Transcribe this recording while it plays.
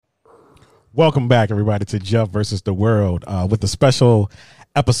Welcome back, everybody, to Jeff versus the World with a special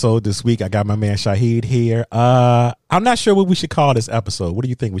episode this week. I got my man Shahid here. I'm not sure what we should call this episode. What do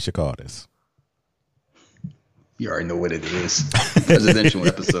you think we should call this? You already know what it is. Presidential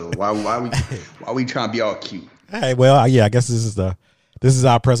episode. Why we trying to be all cute? Hey, well, yeah, I guess this is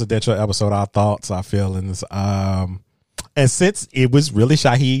our presidential episode. Our thoughts, our feelings. And since it was really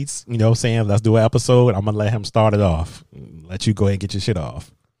Shahid's, saying let's do an episode, I'm gonna let him start it off. Let you go ahead and get your shit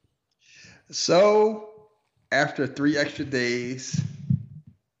off. So, after 3 extra days,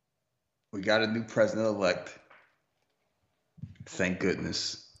 we got a new president-elect. Thank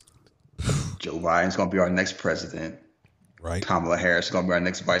goodness. Joe Biden's going to be our next president. Right. Kamala Harris is going to be our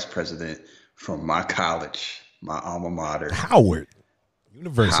next vice president from my college, my alma mater. Howard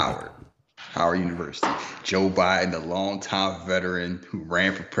University. Howard University. Joe Biden, the longtime veteran who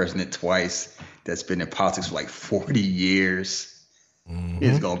ran for president twice, that's been in politics for like 40 years. Mm-hmm.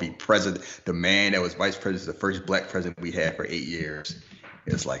 Is going to be president. The man that was vice president, the first black president we had for 8 years.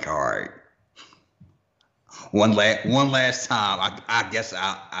 It's like, all right, one last time. I guess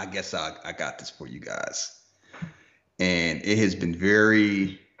I got this for you guys. And it has been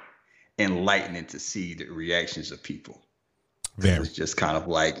very enlightening to see the reactions of people. It's just kind of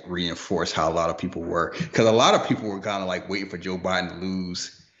like reinforced how a lot of people were, because a lot of people were kind of like waiting for Joe Biden to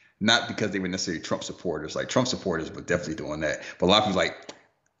lose. Not because they were necessarily Trump supporters. Like Trump supporters were definitely doing that. But a lot of people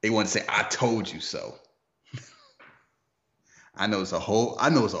they want to say, "I told you so." I know it's a whole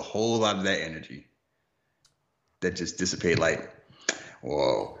lot of that energy that just dissipated. Like,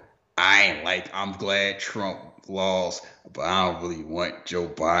 well, I'm glad Trump lost, but I don't really want Joe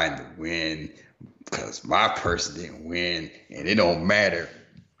Biden to win because my person didn't win, and it don't matter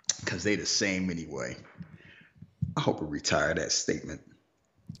because they the same anyway. I hope we retire that statement.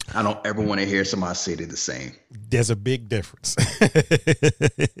 I don't ever want to hear somebody say they're the same. There's a big difference.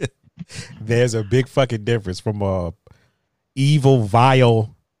 There's a big fucking difference from a evil,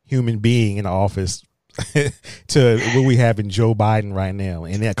 vile human being in the office to what we have in Joe Biden right now.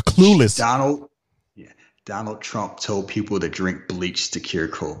 And they're clueless. Donald Trump told people to drink bleach to cure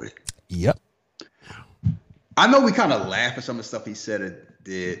COVID. Yep. I know we kind of laugh at some of the stuff he said or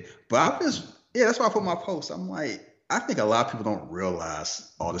did, but that's why I put my post. I'm like, I think a lot of people don't realize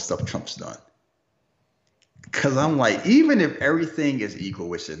all the stuff Trump's done. Because I'm like, even if everything is equal,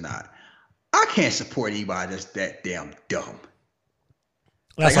 which it's not, I can't support anybody that's that damn dumb.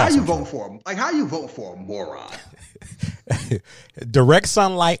 Like, how you vote for a moron? Direct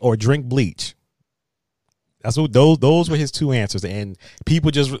sunlight or drink bleach. That's what those were his two answers, and people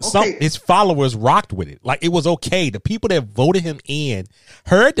his followers rocked with it. Like it was okay. The people that voted him in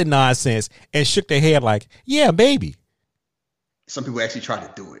heard the nonsense and shook their head like, "Yeah, baby." Some people actually tried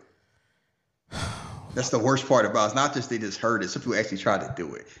to do it. That's the worst part about it. It's not just they just heard it. Some people actually tried to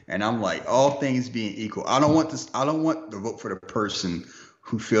do it, and I'm like, all things being equal, I don't want to vote for the person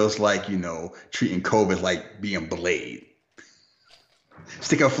who feels like treating COVID like being Blade.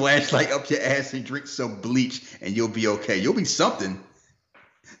 Stick a flashlight up your ass and drink some bleach and you'll be okay. You'll be something.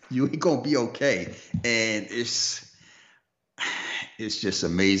 You ain't gonna be okay. And it's just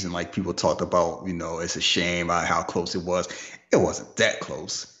amazing. Like people talked about, it's a shame how close it was. It wasn't that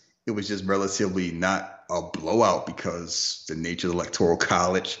close. It was just relatively not a blowout because the nature of the Electoral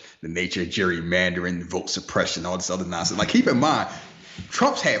College, the nature of gerrymandering, vote suppression, all this other nonsense. Like keep in mind,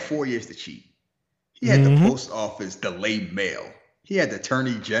 Trump's had 4 years to cheat. He had the post office delay mail. He had the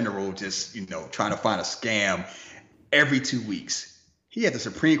attorney general just, trying to find a scam every 2 weeks. He had the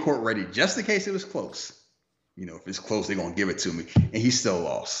Supreme Court ready just in case it was close. If it's close, they're going to give it to me. And he still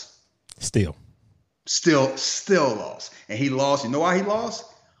lost. Still lost. And he lost. You know why he lost?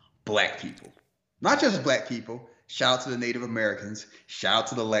 Black people. Not just black people. Shout out to the Native Americans. Shout out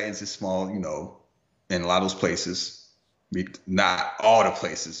to the Latins. It's small, in a lot of those places. Not all the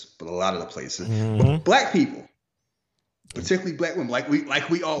places, but a lot of the places. Mm-hmm. But black people. Particularly black women, like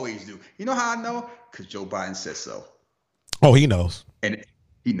we always do. You know how I know? Because Joe Biden said so. Oh, he knows. And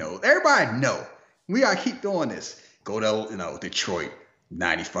he knows. Everybody know. We gotta keep doing this. Go to Detroit,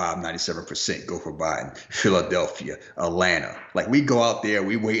 95, 97% go for Biden. Philadelphia, Atlanta. Like we go out there,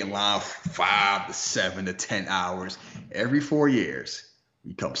 we wait in line 5 to 7 to 10 hours. Every 4 years,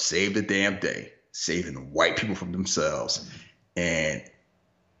 we come save the damn day, saving the white people from themselves. And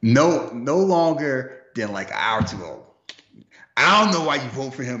no longer than like an hour or two ago. I don't know why you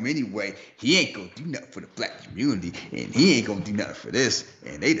vote for him anyway. He ain't gonna do nothing for the black community, and he ain't gonna do nothing for this.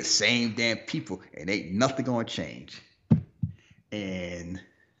 And they the same damn people, and ain't nothing gonna change. And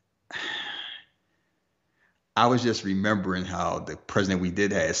I was just remembering how the president we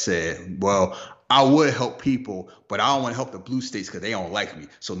did have said, well, I would help people, but I don't want to help the blue states because they don't like me.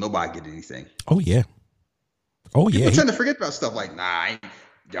 So nobody get anything. Oh yeah. Oh yeah. People tend to forget about stuff like, nah,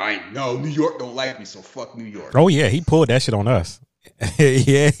 y'all ain't no New York don't like me, so fuck New York. Oh yeah, he pulled that shit on us.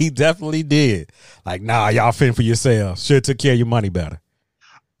 Yeah, he definitely did. Like, nah, y'all fend for yourselves. Should have took care of your money better.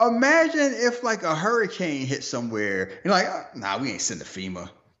 Imagine if like a hurricane hit somewhere. You're like, nah, we ain't sending FEMA.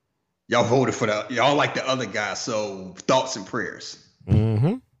 Y'all voted for y'all like the other guy, so thoughts and prayers.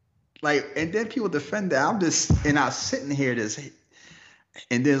 Mm-hmm. Like, and then people defend that. I'm sitting here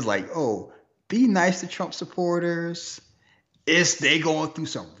and there's like, oh, be nice to Trump supporters. They going through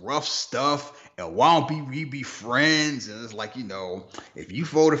some rough stuff, and why don't we be friends? And it's like, if you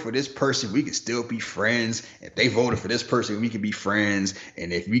voted for this person, we can still be friends. If they voted for this person, we can be friends.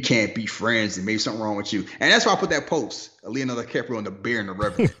 And if we can't be friends, then maybe something wrong with you. And that's why I put that post, Leonardo DiCaprio and the Bear and the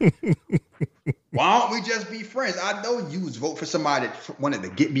Revenant. Why don't we just be friends? I know you was vote for somebody that wanted to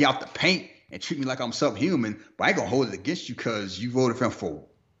get me out the paint and treat me like I'm subhuman, but I ain't gonna hold it against you because you voted for him for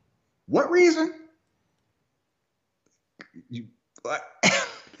what reason?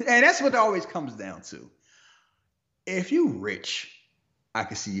 And that's what it always comes down to. If you rich, I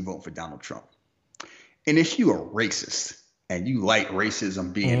can see you voting for Donald Trump. And if you are racist and you like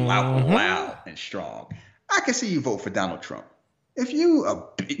racism being loud and strong, I can see you vote for Donald Trump. If you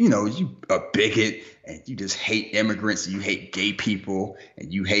a bigot and you just hate immigrants and you hate gay people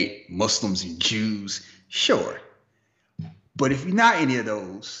and you hate Muslims and Jews, sure. But if you're not any of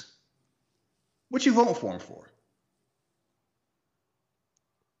those, what you voting for him for?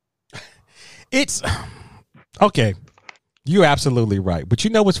 It's okay. You're absolutely right. But you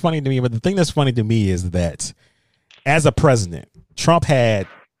know what's funny to me? But the thing that's funny to me is that as a president, Trump had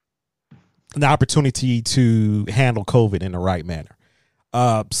an opportunity to handle COVID in the right manner,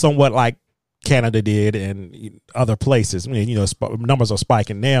 somewhat like Canada did and other places. I mean, numbers are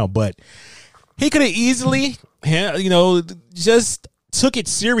spiking now, but he could have easily, just took it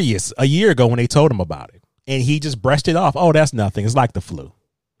serious a year ago when they told him about it, and he just brushed it off. Oh, that's nothing. It's like the flu.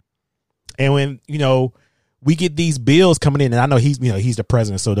 And when, we get these bills coming in, and I know he's the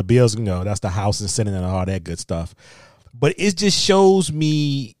president, so the bills, that's the House and Senate and all that good stuff. But it just shows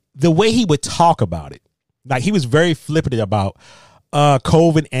me the way he would talk about it. Like, he was very flippant about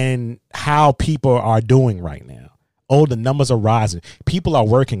COVID and how people are doing right now. Oh, the numbers are rising. People are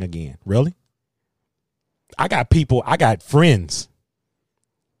working again. Really? I got friends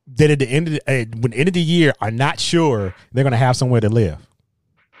that at the end of the year are not sure they're going to have somewhere to live.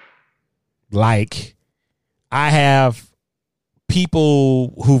 Like, I have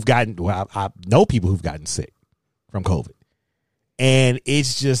people who've gotten, I know people who've gotten sick from COVID. And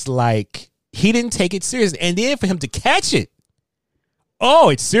it's just like, he didn't take it serious. And then for him to catch it, oh,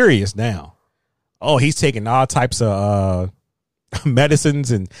 it's serious now. Oh, he's taking all types of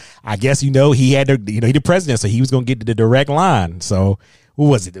medicines. And I guess, he had to, he the president, so he was going to get the direct line. So what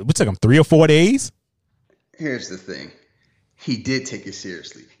was it? It took him 3 or 4 days. Here's the thing. He did take it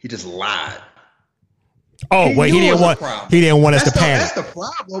seriously. He just lied. Oh, he didn't want us to panic. That's the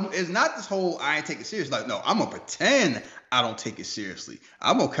problem. It's not this whole I ain't take it seriously. Like, no, I'm gonna pretend I don't take it seriously.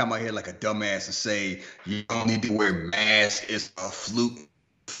 I'm gonna come out here like a dumbass and say you don't need to wear masks. It's a fluke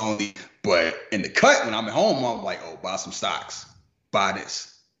only. But in the cut, when I'm at home, I'm like, oh, buy some stocks, buy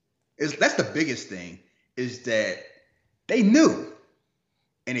this. That's the biggest thing, is that they knew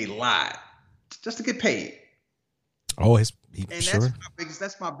and they lied just to get paid. Oh, sure.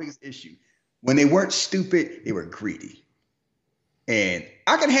 That's my biggest issue. When they weren't stupid, they were greedy. And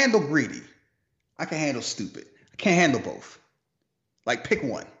I can handle greedy. I can handle stupid. I can't handle both. Like, pick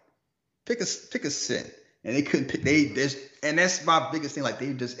one. Pick a sin. And they couldn't pick. And that's my biggest thing. Like,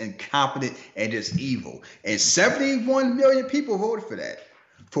 they're just incompetent and just evil. And 71 million people voted for that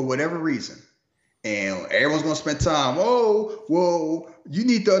for whatever reason. And everyone's going to spend time. Oh, well, you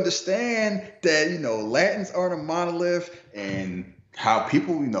need to understand that, Latins aren't a monolith, and how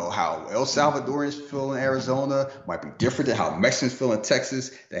people, how El Salvadorians feel in Arizona might be different than how Mexicans feel in Texas.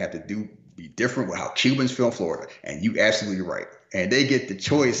 They have to be different with how Cubans feel in Florida. And you absolutely right. And they get the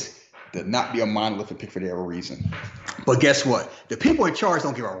choice to not be a monolith and pick for their reason. But guess what? The people in charge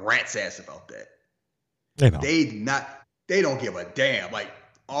don't give a rat's ass about that. They don't give a damn. Like,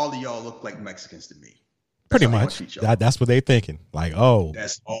 all of y'all look like Mexicans to me. Pretty much. That's what they're thinking. Like, oh.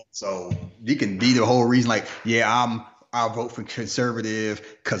 That's all. So you can be the whole reason, like, yeah, I'll vote for conservative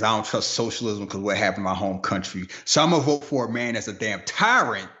because I don't trust socialism because what happened in my home country. So I'm going to vote for a man that's a damn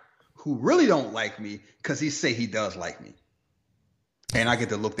tyrant who really don't like me because he say he does like me. And I get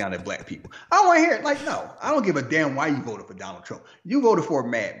to look down at black people. I don't want to hear it. Like, no, I don't give a damn why you voted for Donald Trump. You voted for a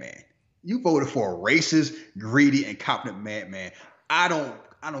madman. You voted for a racist, greedy, incompetent madman. I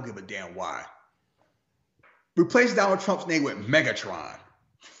don't give a damn why. Replace Donald Trump's name with Megatron.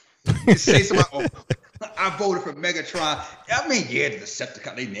 Say something. Oh, I voted for Megatron. I mean, yeah, the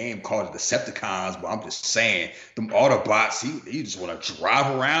Decepticon. They name called it Decepticons, but I'm just saying, them Autobots. You just want to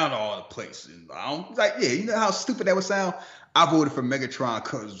drive around all the place. And I'm like, yeah, you know how stupid that would sound. I voted for Megatron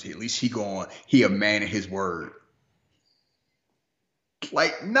because at least he a man in his word.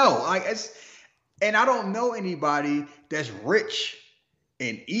 Like, no, like it's, and I don't know anybody that's rich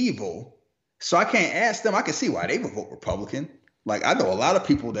and evil, so I can't ask them. I can see why they would vote Republican. Like, I know a lot of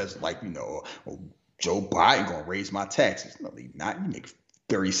people that's like, Joe Biden gonna raise my taxes. No, they not. You make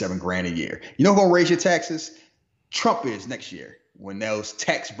 $37,000 a year. You know who gonna raise your taxes? Trump is next year when those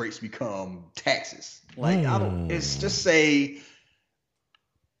tax breaks become taxes. Like, I don't. It's just say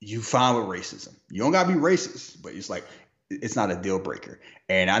you fine with racism. You don't gotta be racist, but it's like it's not a deal breaker.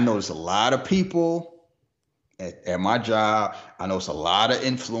 And I notice a lot of people at my job. I notice a lot of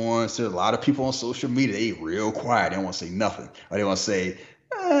influencers, a lot of people on social media. They real quiet. They don't want to say nothing, or they want to say,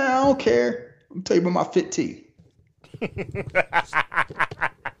 I don't care. I'm tell you about my fit tea.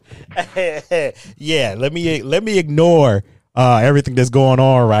 Yeah, let me ignore everything that's going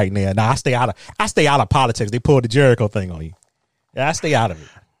on right now. Now I stay out of politics. They pulled the Jericho thing on you. Yeah, I stay out of it.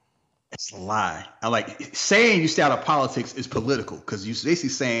 It's a lie. I like saying you stay out of politics is political because you basically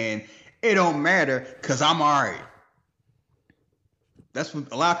saying it don't matter because I'm all right. That's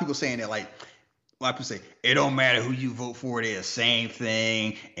what a lot of people saying that. Like a lot of people say it don't matter who you vote for. They're the same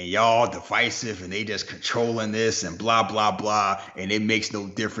thing, and y'all divisive, and they just controlling this and blah blah blah, and it makes no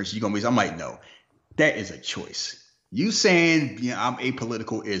difference. You gonna be? I'm like, no, that is a choice. You saying I'm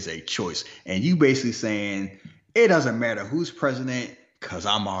apolitical is a choice, and you basically saying it doesn't matter who's president because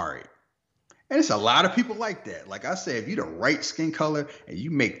I'm all right. And it's a lot of people like that. Like I said, if you're the right skin color and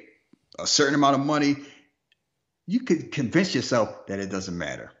you make a certain amount of money, you could convince yourself that it doesn't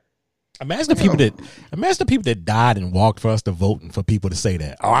matter. Imagine the people that died and walked for us to vote and for people to say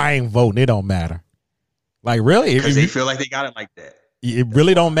that. Oh, I ain't voting. It don't matter. Like, really? Because they feel like they got it like that. It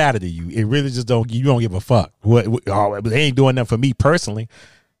really don't matter to you. It really just don't. You don't give a fuck. They ain't doing that for me personally.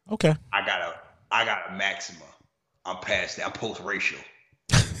 Okay. I got a maxima. I'm past that. I'm post-racial.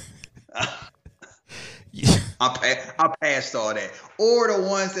 I passed all that. Or the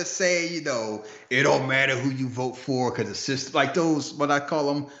ones that say, it don't matter who you vote for because the system, like those, what I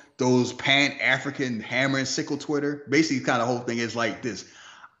call them, those Pan-African hammer and sickle Twitter. Basically, kind of whole thing is like this.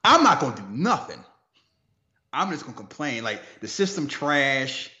 I'm not going to do nothing. I'm just going to complain. Like, the system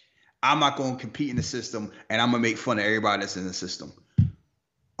trash. I'm not going to compete in the system, and I'm going to make fun of everybody that's in the system.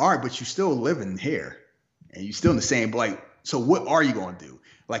 All right, but you still living here, and you still in the same, like, so what are you going to do?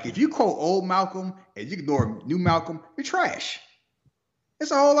 Like, if you quote old Malcolm and you ignore new Malcolm, you're trash.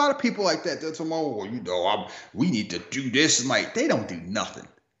 There's a whole lot of people like that. They're talking about, we need to do this. And like, they don't do nothing.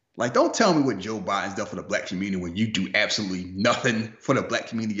 Like, don't tell me what Joe Biden's done for the black community when you do absolutely nothing for the black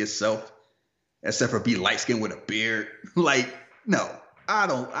community yourself, except for be light-skinned with a beard. Like, no, I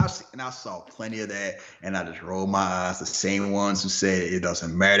don't. I saw plenty of that, and I just rolled my eyes. The same ones who said it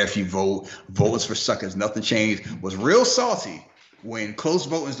doesn't matter if you vote. Vote is for suckers. Nothing changed. Was real salty when close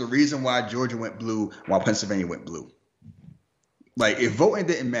voting is the reason why Georgia went blue while Pennsylvania went blue. Like, if voting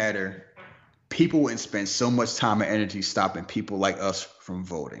didn't matter, people wouldn't spend so much time and energy stopping people like us from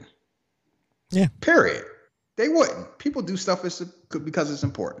voting. Yeah. Period. They wouldn't. People do stuff because it's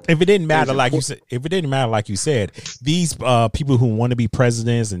important. If it didn't matter, like you said, these people who want to be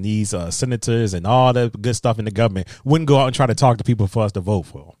presidents and these senators and all the good stuff in the government wouldn't go out and try to talk to people for us to vote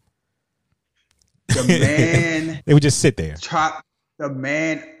for. The man, they would just sit there. The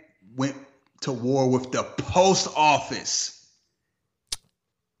man went to war with the post office.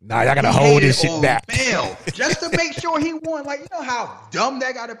 Nah, y'all gotta hold this shit back. Mail, just to make sure he won. Like, you know how dumb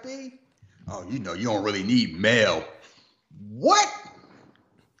that gotta be? Oh, you don't really need mail. What?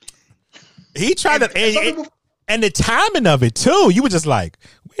 He tried to, and the timing of it too. You were just like,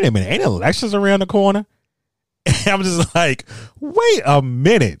 wait a minute, ain't elections around the corner? And I'm just like, wait a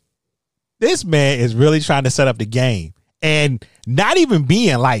minute. This man is really trying to set up the game. And not even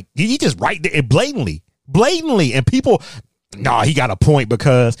being like, he just right there blatantly. And people, he got a point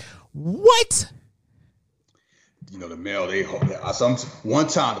because what? The mail, one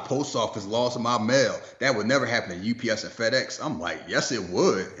time the post office lost my mail. That would never happen at UPS and FedEx. I'm like, yes, it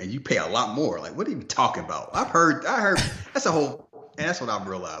would. And you pay a lot more. Like, what are you talking about? I heard that's and that's what I've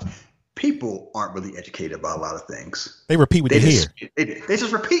realized. People aren't really educated about a lot of things. They repeat what they hear. They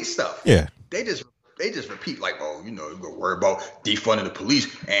just repeat stuff. Yeah. They just repeat like, you're going to worry about defunding the police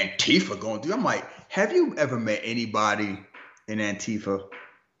and Antifa going to do. I'm like, have you ever met anybody in Antifa?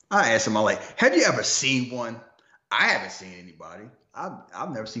 I asked them, I'm like, have you ever seen one? I haven't seen anybody.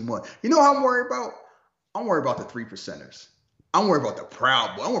 I've never seen one. You know what I'm worried about? I'm worried about the 3%ers. I'm worried about the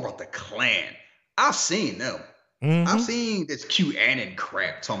Proud Boys. I'm worried about the Klan. I've seen them. Mm-hmm. I've seen this QAnon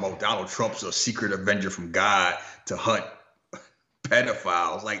crap talking about Donald Trump's a secret avenger from God to hunt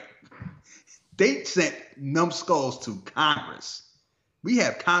pedophiles. Like, they sent numbskulls to Congress. We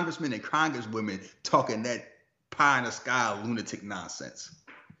have congressmen and congresswomen talking that pie in the sky lunatic nonsense.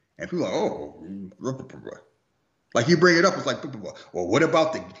 And people are like, oh, like you bring it up, it's like, well, what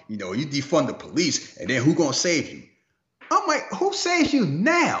about you defund the police and then who gonna save you? I'm like, who saves you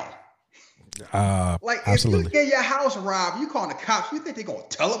now? Like, absolutely. If you get your house robbed, you calling the cops, you think they're gonna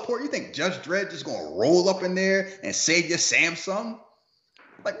teleport? You think Judge Dredd just gonna roll up in there and save your Samsung?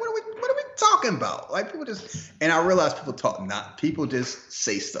 Like, what are we talking about? Like, people just, and I realize people just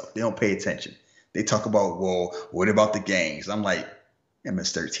say stuff. They don't pay attention. They talk about, well, what about the gangs? I'm like,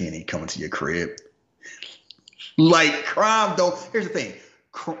 MS-13 ain't coming to your crib. Like, crime here's the thing.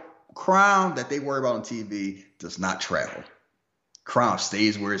 Crime that they worry about on TV does not travel. Crime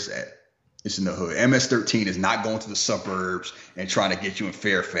stays where it's at. It's in the hood. MS-13 is not going to the suburbs and trying to get you in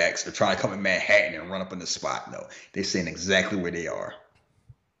Fairfax. They're trying to come in Manhattan and run up in the spot. No, they're staying exactly where they are.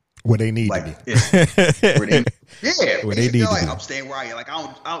 Where they need to be. Where they need to be. I'm staying where I am. Like, I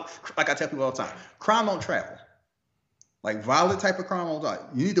don't, like I tell people all the time, crime don't travel. Like, violent type of crime don't travel.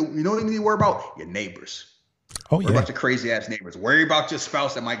 You know what you need to worry about? Your neighbors. Worry about your crazy ass neighbors. Worry about your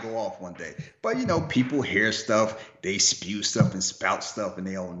spouse that might go off one day. But people hear stuff, they spew stuff and spout stuff, and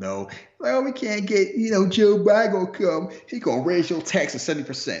they don't know. Like, oh, we can't get, Joe Biden gonna come. He gonna raise your tax to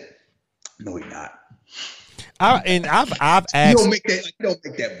 70%. No, he not. I've asked. You don't make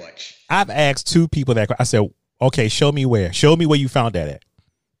that much. I've asked two people that I said, okay, show me where you found that at.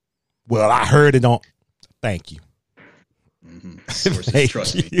 Well, I heard it on. Thank you. Mm-hmm. Sources,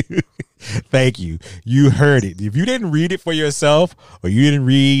 trust me. Thank you. You heard it. If you didn't read it for yourself, or you didn't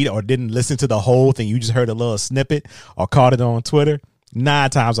read or didn't listen to the whole thing, you just heard a little snippet or caught it on Twitter, 9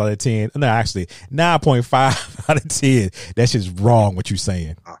 times out of 10, no, actually 9.5 out of 10, that's just wrong what you're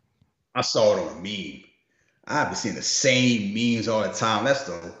saying. I saw it on a meme. I've been seeing the same memes all the time.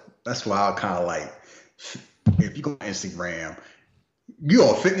 That's why I kind of like, if you go on Instagram, you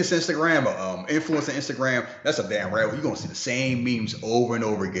on fitness Instagram or influencer Instagram, that's a damn right. You're going to see the same memes over and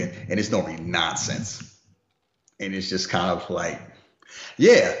over again, and it's going to be nonsense. And it's just kind of like,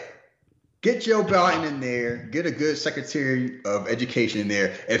 yeah, get Joe Biden in there, get a good Secretary of Education in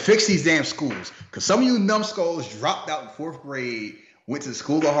there, and fix these damn schools. Because some of you numbskulls dropped out in 4th grade, went to the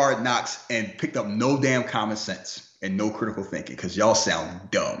School of Hard Knocks, and picked up no damn common sense and no critical thinking, because y'all sound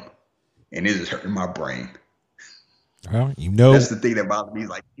dumb. And it is hurting my brain. Well, that's the thing that bothers me.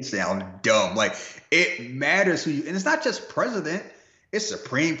 Like, you sound dumb. Like, it matters who you, and it's not just president. It's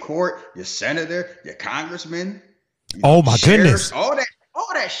Supreme Court, your senator, your congressman. Oh my goodness! All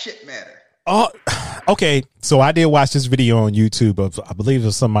that shit matter. Oh, okay. So I did watch this video on YouTube of, I believe it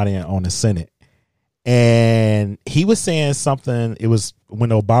was somebody on the Senate, and he was saying something. It was when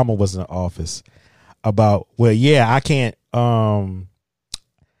Obama was in office about, well, yeah, I can't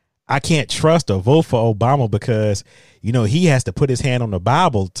trust or vote for Obama because, he has to put his hand on the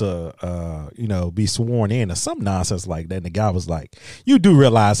Bible to, be sworn in or some nonsense like that. And the guy was like, you do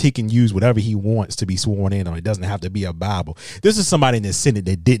realize he can use whatever he wants to be sworn in on. It doesn't have to be a Bible. This is somebody in the Senate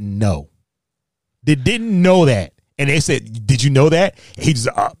that didn't know. They didn't know that. And they said, did you know that? He just,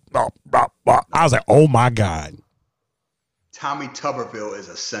 I was like, oh my God. Tommy Tuberville is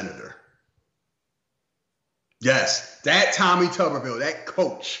a senator. Yes, that Tommy Tuberville, that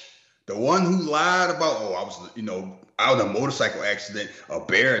coach, the one who lied about, I was out in a motorcycle accident, a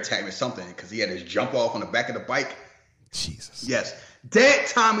bear attacked me, something, because he had his jump off on the back of the bike. Jesus. Yes, that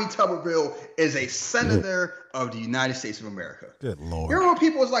Tommy Tuberville is a senator of the United States of America. Good Lord. You know when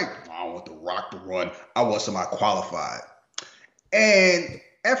people was like, I don't want The Rock to run. I want somebody qualified. And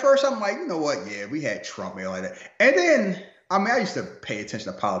at first I'm like, you know what? Yeah, we had Trump and like that. And then, I used to pay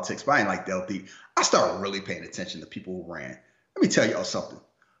attention to politics, but I ain't like Del deep. I started really paying attention to people who ran. Let me tell y'all something.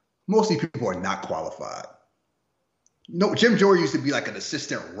 Most of these people are not qualified. Jim Jordan used to be like an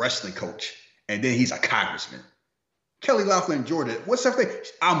assistant wrestling coach, and then he's a congressman. Kelly Loeffler in Georgia, what's her thing?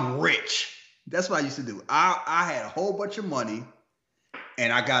 I'm rich. That's what I used to do. I had a whole bunch of money,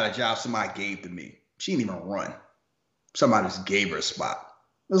 and I got a job somebody gave to me. She didn't even run. Somebody just gave her a spot.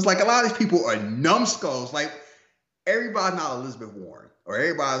 It was like a lot of these people are numbskulls. Like, everybody's not Elizabeth Warren. Or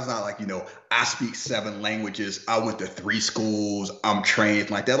everybody's not like, I speak 7 languages. I went to 3 schools. I'm trained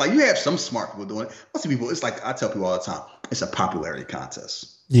like that. Like, you have some smart people doing it. Most people, it's like, I tell people all the time, it's a popularity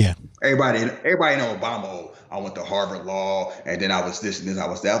contest. Yeah. Everybody know Obama. Oh, I went to Harvard Law, and then I was this and then I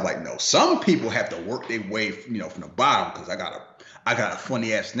was that. I'm like, no. Some people have to work their way, from the bottom, because I got a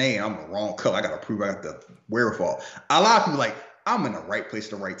funny ass name. I'm the wrong color. I got to prove I got the wherewithal. A lot of people like, I'm in the right place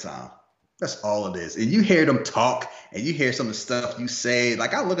at the right time. That's all it is. And you hear them talk and you hear some of the stuff you say.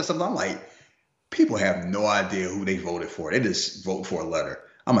 Like I look at something, I'm like, people have no idea who they voted for. They just vote for a letter.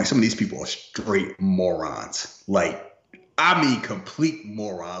 I'm like, some of these people are straight morons. Like, I mean, complete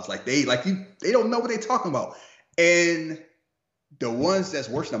morons. Like they don't know what they're talking about. And the ones that's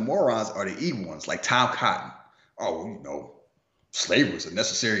worse than morons are the evil ones, like Tom Cotton. Oh, you know, slavery was a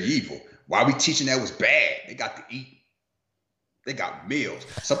necessary evil. Why are we teaching that was bad? They got to eat. They got meals.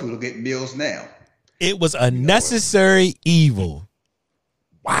 Some people get meals now. It was a necessary evil.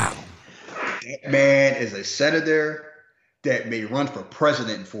 Wow. That man is a senator that may run for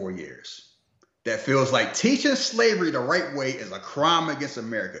president in 4 years. That feels like teaching slavery the right way is a crime against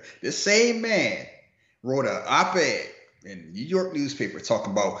America. This same man wrote an op-ed in the New York newspaper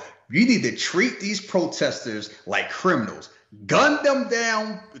talking about you need to treat these protesters like criminals. Gun them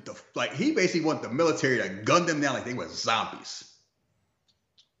down with like he basically wanted the military to gun them down like they were zombies.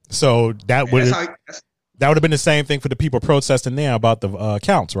 So that would have been the same thing for the people protesting now about the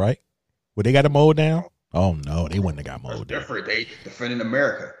counts, right? Would they got a mowed down? Oh no, they wouldn't have got mowed down. Different. They defending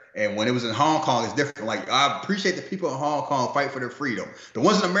America, and when it was in Hong Kong, it's different. Like I appreciate the people in Hong Kong fight for their freedom. The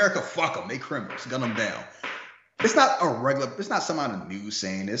ones in America, fuck them. They criminals. Gun them down. It's not a regular. It's not someone on the news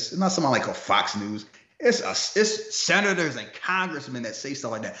saying this. It's not someone like a Fox News. It's senators and congressmen that say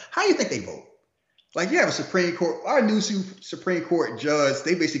stuff like that. How do you think they vote? Like you have a Supreme Court, our new Supreme Court judge,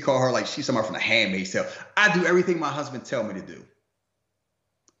 they basically call her like she's somebody from The Handmaid's Tale. I do everything my husband tell me to do.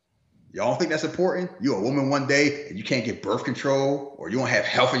 Y'all don't think that's important? You're a woman one day and you can't get birth control or you don't have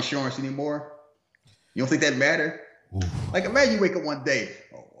health insurance anymore? You don't think that matter? Oof. Like imagine you wake up one day,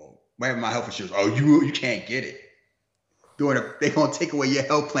 I have my health insurance. Oh, you can't get it. They're gonna take away your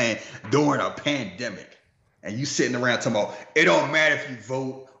health plan during a pandemic. And you sitting around talking about it don't matter if you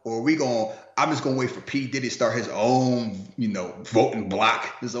vote or I'm just gonna wait for P. Diddy to start his own, voting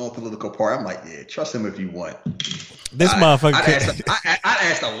block, his own political party. I'm like, yeah, trust him if you want. This motherfucker. I'd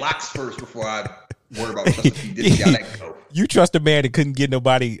ask the locks first before I worry about trusting P. Diddy. How that go. You trust a man that couldn't get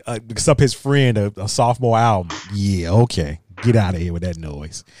nobody except his friend a sophomore album? Yeah, okay, get out of here with that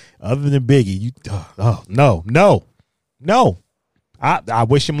noise. Other than Biggie, no. I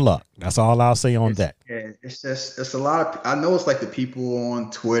wish him luck. That's all I'll say on that. Yeah, it's a lot of. I know it's like the people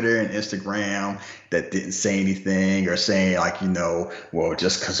on Twitter and Instagram that didn't say anything or saying like, well,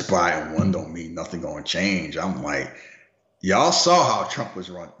 just because Biden won don't mean nothing gonna change. I'm like, y'all saw how Trump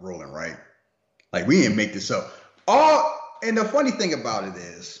was rolling, right? Like we didn't make this up. And the funny thing about it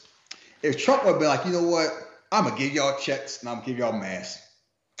is, if Trump would have been like, you know what, I'm gonna give y'all checks and I'm gonna give y'all masks,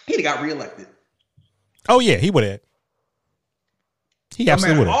 he'd have got reelected. Oh yeah, he would have. He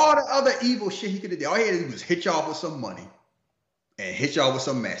absolutely would have. All the other evil shit he could have done. All he had to do was hit y'all with some money and hit y'all with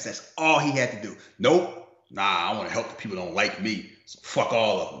some masks. That's all he had to do. Nope. Nah, I want to help the people that don't like me. So fuck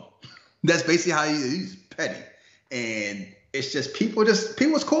all of them. That's basically how he's petty. And it's just people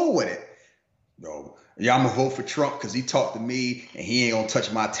was cool with it. Yeah, I'm gonna vote for Trump because he talked to me and he ain't gonna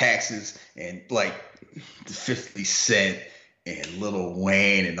touch my taxes and like the 50 Cent and Lil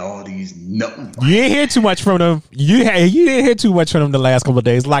Wayne and all these nothing. You didn't hear too much from them. You didn't hear too much from them the last couple of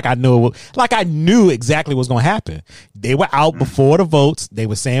days. Like I knew exactly what was going to happen. They were out before the votes. They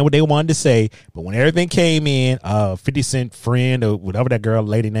were saying what they wanted to say, but when everything came in, 50 Cent friend or whatever that girl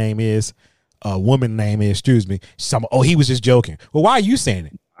lady name is, woman name is, excuse me. He was just joking. Well, why are you saying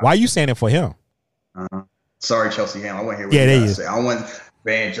it? Why are you saying it for him? Sorry, Chelsea Ham. I want to hear what you guys say. I want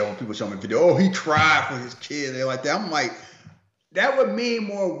Banjo and people showing me video. Oh, he cried for his kid. They're like that. I'm like. That would mean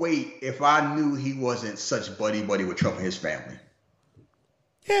more weight if I knew he wasn't such buddy with Trump and his family.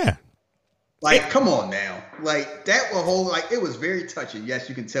 Yeah. Like, come on now. Like, that will it was very touching. Yes,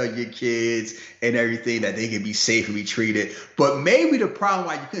 you can tell your kids and everything that they can be safe and be treated. But maybe the problem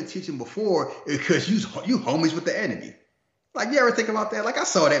why you couldn't teach them before is because you homies with the enemy. Like, you ever think about that? Like, I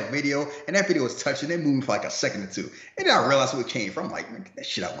saw that video, and that video was touching. They moved for like a second or two. And then I realized where it came from. I'm like, man, get that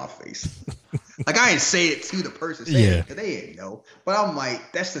shit out my face. Like, I didn't say it to the person saying it, because they didn't know. But I'm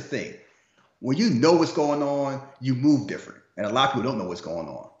like, that's the thing. When you know what's going on, you move different. And a lot of people don't know what's going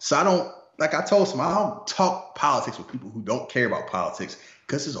on. So I don't, like I told someone, I don't talk politics with people who don't care about politics,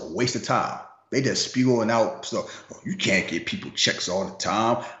 because it's a waste of time. They just spewing out stuff. Oh, you can't get people checks all the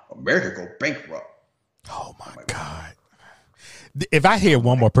time. America go bankrupt. Oh, my God. If I hear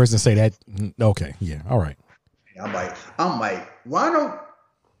one more person say that, okay, yeah, all right. I'm like, why don't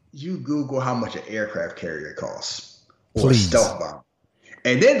you Google how much an aircraft carrier costs or a stealth bomber,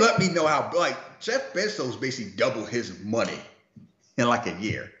 and then let me know how. Like Jeff Bezos basically doubled his money in like a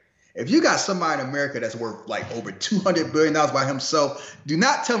year, If you got somebody in America that's worth like over $200 billion by himself, do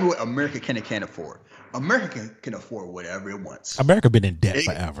not tell me what America can and can't afford. America can afford whatever it wants. America been in debt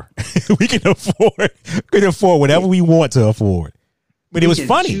forever. We can afford whatever we want to afford. But it was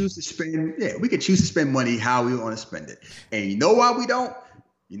funny. We can choose to spend money how we want to spend it. And you know why we don't?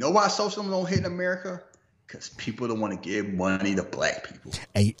 You know why socialism don't hit in America? Because people don't want to give money to black people.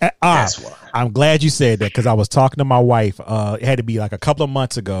 Hey, that's why. I'm glad you said that, because I was talking to my wife. It had to be like a couple of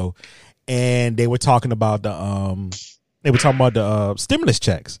months ago, and they were talking about the stimulus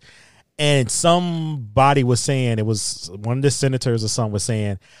checks. And somebody was saying, it was one of the senators or something was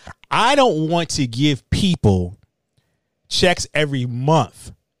saying, I don't want to give people checks every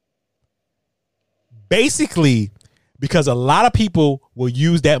month. Basically, because a lot of people will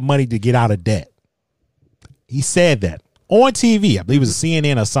use that money to get out of debt. He said that on TV. I believe it was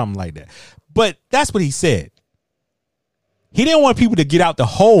CNN or something like that. But that's what he said. He didn't want people to get out the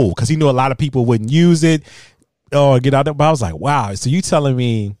hole because he knew a lot of people wouldn't use it or get out there. But I was like, wow. So you telling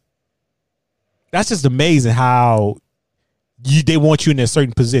me that's just amazing how they want you in a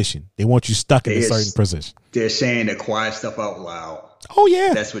certain position. They want you stuck in a certain position. They're saying the quiet stuff out loud. Oh,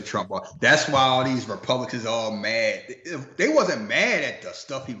 yeah. That's what Trump was. That's why all these Republicans are all mad. They wasn't mad at the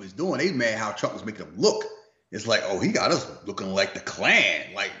stuff he was doing. They mad how Trump was making them look. It's like, oh, he got us looking like the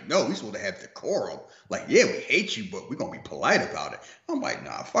Klan. Like, no, we supposed to have decorum. Like, yeah, we hate you, but we're going to be polite about it. I'm like,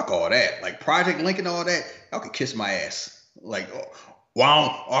 nah, fuck all that. Like, Project Lincoln, all that, y'all can kiss my ass. Like,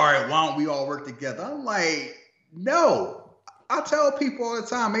 why don't we all work together? I'm like, no. I tell people all the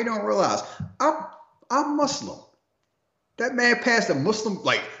time, they don't realize, I'm Muslim. That man passed a Muslim,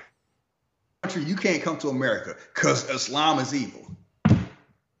 like, country, you can't come to America because Islam is evil.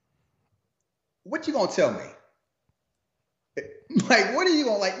 What you going to tell me? Like, what are you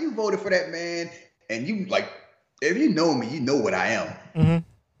going to, like, you voted for that man, and you, like, if you know me, you know what I am. Mm-hmm.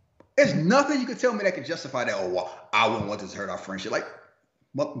 There's nothing you can tell me that can justify that. Oh, well, I wouldn't want this to hurt our friendship. Like,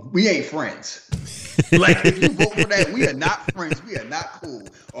 we ain't friends. Like, if you vote for that, we are not friends. We are not cool.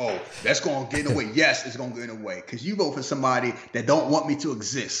 Oh, that's going to get in the way. Yes, it's going to get in the way. Because you vote for somebody that don't want me to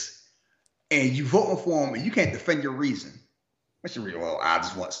exist. And you voting for them, and you can't defend your reason. What's your reason? Well, I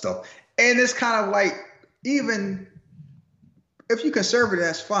just want stuff. And it's kind of like, even if you're conservative,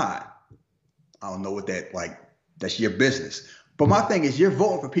 that's fine. I don't know what that, like, that's your business. But my thing is, you're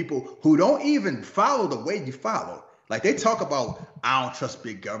voting for people who don't even follow the way you follow. Like, they talk about, I don't trust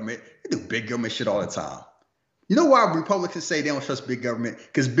big government. They do big government shit all the time. You know why Republicans say they don't trust big government?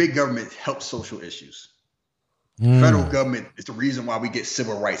 Because big government helps social issues. Federal government is the reason why we get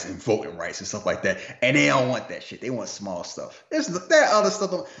civil rights and voting rights and stuff like that. And they don't want that shit. They want small stuff. There's that other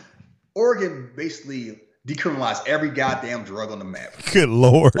stuff. Oregon basically decriminalized every goddamn drug on the map. Good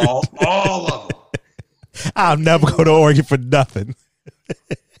Lord. All of them. I'll never go to Oregon for nothing.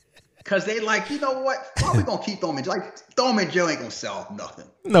 Because they like, you know what? Why are we going to keep them in jail? Like, throw them in jail ain't going to solve nothing.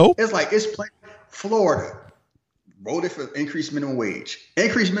 No. It's like, Florida voted for increased minimum wage.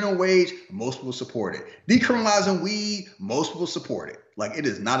 Increased minimum wage, most people support it. Decriminalizing weed, most people support it. Like, it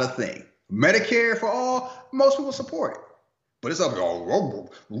is not a thing. Medicare for all, most people support it. But it's up, oh,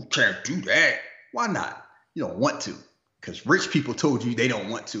 we can't do that. Why not? You don't want to. Because rich people told you they don't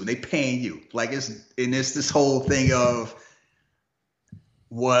want to. They paying you. Like, it's this whole thing of,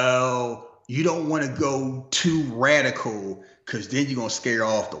 well, you don't want to go too radical because then you're going to scare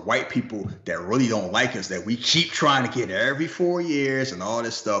off the white people that really don't like us, that we keep trying to get every 4 years and all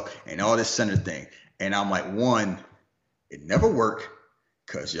this stuff and all this center thing. And I'm like, one, it never worked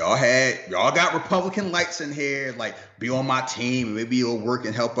because y'all got Republican lights in here, like, be on my team and maybe you'll work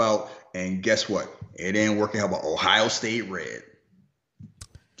and help out. And guess what? It ain't working. How about Ohio State red?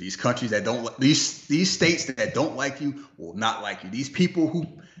 These countries that don't, these states that don't like you will not like you. These people who,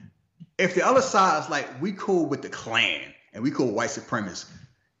 if the other side is like, we cool with the Klan and we cool with white supremacists,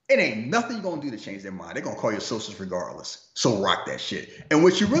 it ain't nothing you're going to do to change their mind. They're going to call you a socialist regardless. So rock that shit. And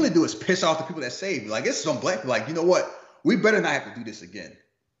what you really do is piss off the people that save you. Like, it's some black people like, you know what? We better not have to do this again.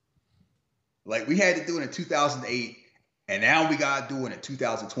 Like, we had to do it in 2008 and now we got to do it in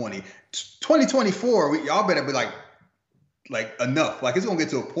 2020. 2024, y'all better be like enough. Like, it's gonna get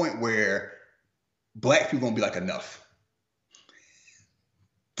to a point where black people gonna be like, enough.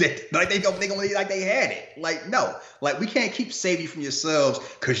 They gonna be like they had it. Like, no, like, we can't keep saving you from yourselves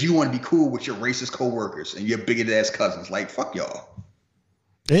because you want to be cool with your racist coworkers and your bigoted ass cousins. Like, fuck y'all.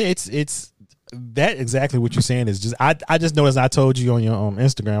 It's that exactly what you're saying is just I just noticed. I told you on your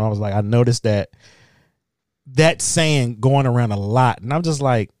Instagram. I was like, I noticed that saying going around a lot, and I'm just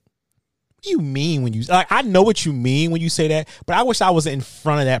like, what do you mean when you like? I know what you mean when you say that, but I wish I was in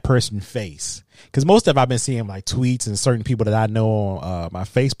front of that person's face, because most of I've been seeing like tweets and certain people that I know on my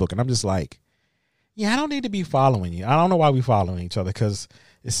Facebook, and I'm just like, yeah, I don't need to be following you. I don't know why we following each other, because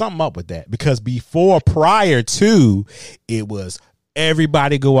there's something up with that. Because prior to, it was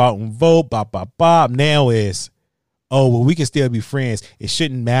everybody go out and vote, bop, bop, bop. Now it's, oh, well, we can still be friends. It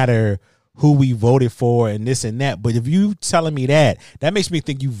shouldn't matter who we voted for and this and that. But if you telling me that makes me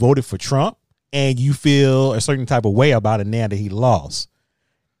think you voted for Trump and you feel a certain type of way about it now that he lost.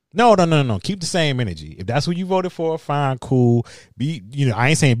 No. Keep the same energy. If that's who you voted for, fine, cool. I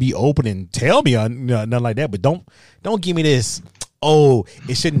ain't saying be open and tell me nothing like that, but don't give me this, oh,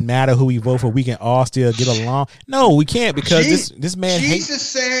 it shouldn't matter who we vote for. We can all still get along. No, we can't, because this man Jesus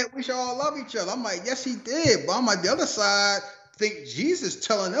said we should all love each other. I'm like, yes, he did. But I'm like, the other side think Jesus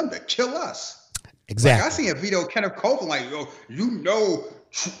telling them to kill us. Exactly. Like, I seen a video of Kenneth Copeland like, yo,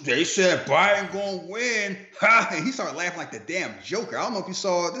 they said Biden gonna win. And he started laughing like the damn Joker. I don't know if you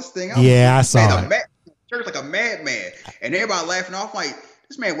saw this thing. I saw it. Church like a madman. And everybody laughing off like,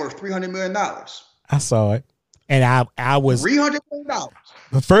 this man worth $300 million. I saw it. And I was $300 million.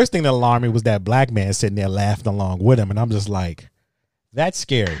 The first thing that alarmed me was that black man sitting there laughing along with him, and I'm just like, that's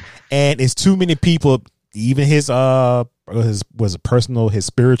scary. And it's too many people. Even his spiritual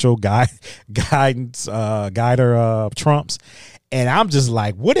guider Trump's, and I'm just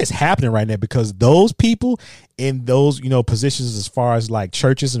like, what is happening right now? Because those people in those positions as far as like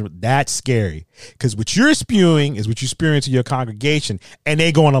churches, and that's scary, because what you're spewing is what you're spewing to your congregation, and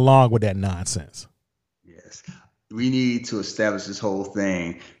they going along with that nonsense. We need to establish this whole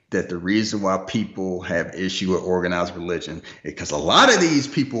thing that the reason why people have issue with organized religion is because a lot of these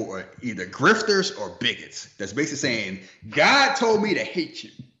people are either grifters or bigots. That's basically saying, God told me to hate you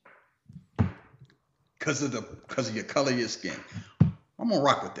because of your color of your skin. I'm gonna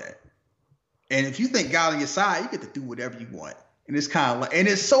rock with that. And if you think God on your side, you get to do whatever you want. And it's kind of like, and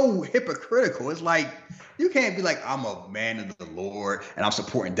it's so hypocritical. It's like, you can't be like, I'm a man of the Lord and I'm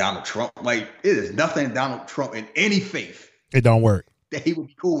supporting Donald Trump. Like, it is nothing in Donald Trump in any faith. It don't work. That he would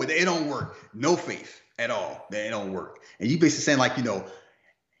be cool with. It don't work. No faith at all. That it don't work. And you basically saying like,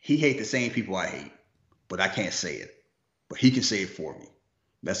 he hate the same people I hate, but I can't say it. But he can say it for me.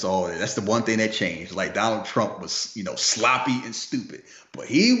 That's all. That's the one thing that changed. Like Donald Trump was, sloppy and stupid. But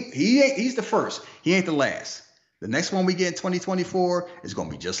he's the first. He ain't the last. The next one we get in 2024 is gonna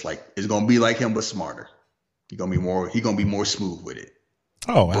be it's gonna be like him, but smarter. He's gonna be more smooth with it.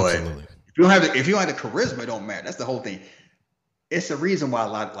 Oh, absolutely. But if you don't have the charisma, it don't matter. That's the whole thing. It's the reason why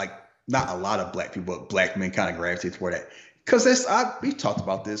not a lot of black people, but black men kind of gravitate toward that. Because we talked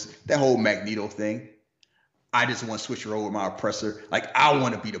about this, that whole Magneto thing. I just want to switch her over my oppressor. Like, I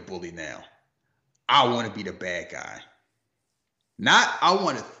want to be the bully now. I want to be the bad guy. Not I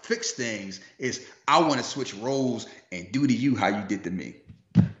want to fix things. Is I want to switch roles and do to you how you did to me.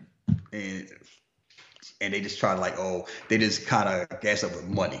 And they just try to they just kind of gas up with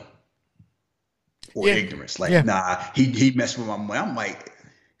money or ignorance. Like, nah, he messed with my money. I'm like,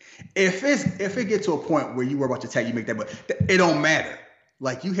 if it gets to a point where you were about to tag, you make that, but it don't matter.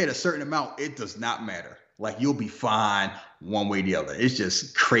 Like, you hit a certain amount, it does not matter. Like, you'll be fine one way or the other. It's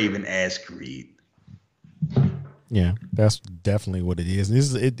just craven ass greed. Yeah, that's definitely what it is. And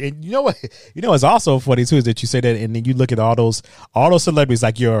this is you know what? It's also funny too is that you say that, and then you look at all those celebrities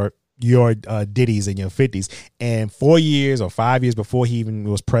like your Diddy's in your 50s, and 4 years or 5 years before he even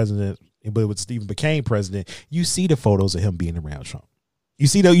was president, but even became president, you see the photos of him being around Trump. You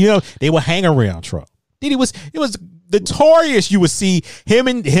see they would hang around Trump. It was notorious. You would see him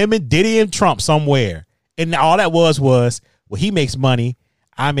and Diddy and Trump somewhere, and all that was well, he makes money,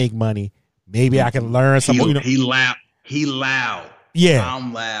 I make money. Maybe I can learn something. He loud. Yeah,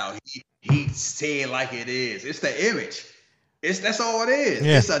 I'm loud. He say it like it is. It's the image. That's all it is.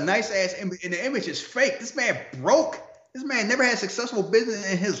 Yeah. It's a nice ass image, and the image is fake. This man broke. This man never had successful business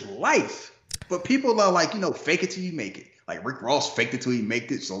in his life. But people are like, fake it till you make it. Like Rick Ross faked it till he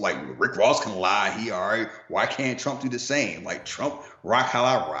made it. So like Rick Ross can lie. He all right. Why can't Trump do the same? Like Trump rock how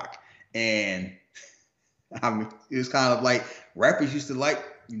I rock. And I mean, it was kind of like rappers used to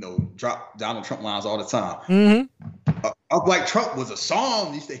drop Donald Trump lines all the time. Mm-hmm. Up Like Trump was a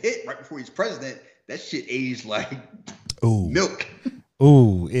song used to hit right before he was president. That shit aged like milk.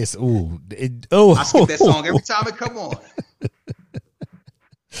 Ooh, I skip that song every time it come on.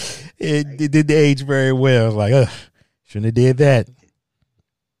 It didn't age very well. Like, shouldn't have did that.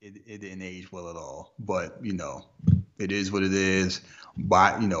 It didn't age well at all. But it is what it is.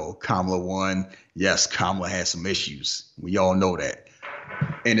 But Kamala won. Yes, Kamala has some issues. We all know that.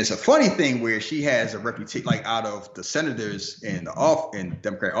 And it's a funny thing where she has a reputation, like out of the senators in the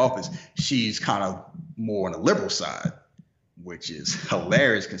Democratic office, she's kind of more on the liberal side, which is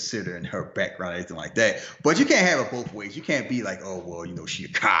hilarious considering her background and everything like that. But you can't have it both ways. You can't be like, oh, well, she a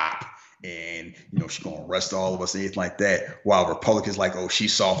cop and, she's going to arrest all of us and anything like that. While Republicans like, oh,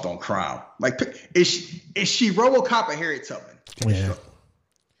 she's soft on crime. Like, is she RoboCop or Harriet Tubman? Yeah.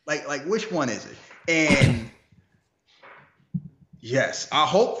 Like which one is it? And yes,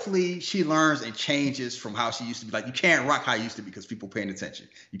 hopefully she learns and changes from how she used to be. Like, you can't rock how you used to be because people paying attention.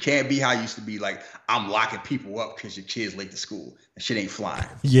 You can't be how you used to be. Like, I'm locking people up because your kid's late to school. That shit ain't flying.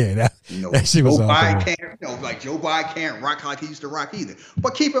 Yeah, that shit was Joe Biden can't, like Joe Biden can't rock like he used to rock either.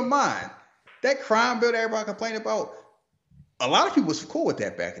 But keep in mind, that crime bill that everybody complained about, a lot of people was cool with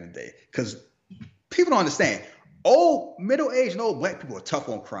that back in the day because people don't understand. Old, middle-aged and old black people are tough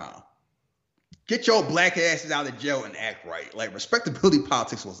on crime. Get your black asses out of jail and act right. Like, respectability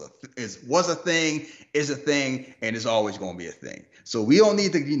politics was a thing, is a thing, and is always going to be a thing. So we don't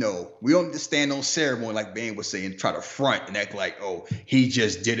need to, we don't need to stand on ceremony like Bane was saying, try to front and act like, oh, he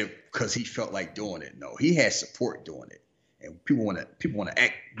just did it because he felt like doing it. No, he had support doing it, and people want to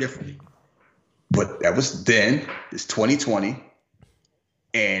act differently. But that was then. It's 2020,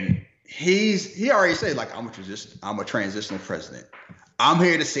 and he already said, like, I'm a transitional president. I'm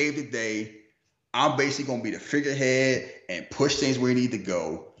here to save the day. I'm basically going to be the figurehead and push things where you need to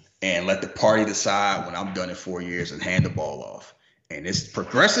go and let the party decide when I'm done in 4 years and hand the ball off. And it's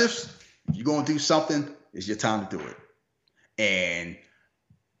progressives. If you're going to do something, it's your time to do it. And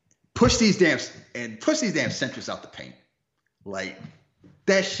push these damn centrists out the paint. Like,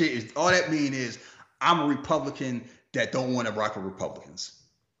 that shit is, all that mean is I'm a Republican that don't want to rock with Republicans.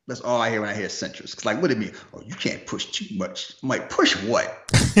 That's all I hear when I hear centrists. Cause like, what do you mean? Oh, you can't push too much. I'm like, push what?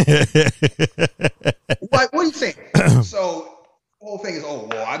 Like, what are you saying? So the whole thing is, oh,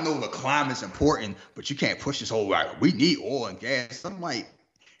 well, I know the climate's important, but you can't push this whole, like, we need oil and gas. I'm like,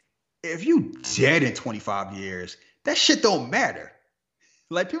 if you dead in 25 years, that shit don't matter.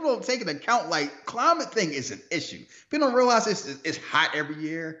 Like, people don't take into account, like, climate thing is an issue. People don't realize it's hot every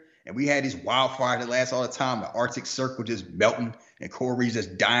year. And we had these wildfires that last all the time. The Arctic Circle just melting and coral reefs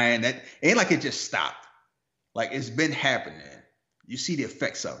just dying. That ain't like it just stopped. Like, it's been happening. You see the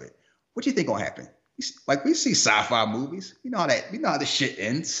effects of it. What do you think gonna happen? Like, we see sci-fi movies. You know how this shit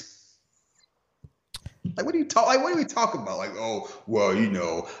ends. Like, what do we talk about? Like, oh, well,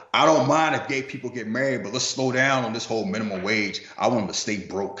 I don't mind if gay people get married, but let's slow down on this whole minimum wage. I want them to stay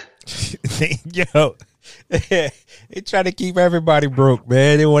broke. Yo. They try to keep everybody broke,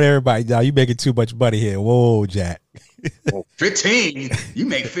 man. They want everybody. Now you making too much money here. Whoa, Jack. Well, 15. You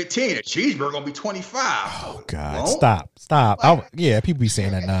make 15. A cheeseburger gonna be 25. Oh God! Well, stop. Yeah, people be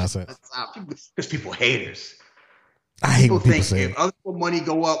saying that nonsense. Because people haters. I hate when people say if other people money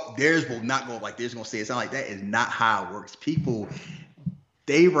go up, theirs will not go. Like, theirs gonna stay. It's not like that. Is not how it works. People,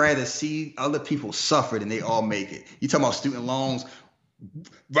 they rather see other people suffer than they all make it. You talking about student loans?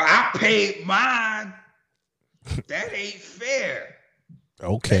 But I paid mine. That ain't fair.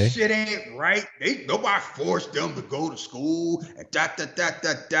 Okay. That shit ain't right. Nobody forced them to go to school and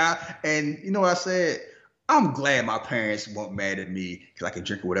And you know what I said? I'm glad my parents weren't mad at me because I could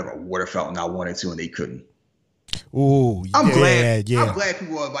drink whatever water fountain I wanted to and they couldn't. Ooh, I'm glad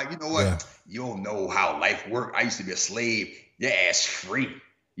people are like, you know what? Yeah. You don't know how life works. I used to be a slave. Your ass free.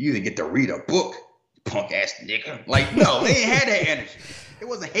 You didn't get to read a book, punk ass nigga. Like, no, they ain't had that energy. It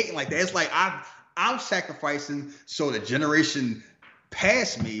wasn't hating like that. It's like I'm sacrificing so the generation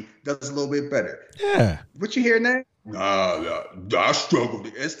past me does a little bit better. Yeah. What you hearing that? I struggled.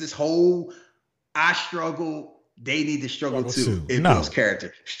 It's this whole I struggle. They need to struggle too. It builds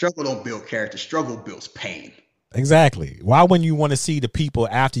character. Struggle don't build character. Struggle builds pain. Exactly. Why wouldn't you want to see the people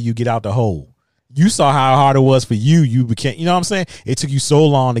after you get out the hole? You saw how hard it was for you. You became, you know what I'm saying? It took you so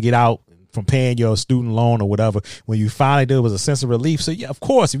long to get out from paying your student loan or whatever. When you finally did, it was a sense of relief. So yeah, of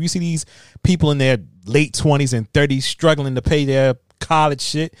course, if you see these people in their late 20s and 30s struggling to pay their college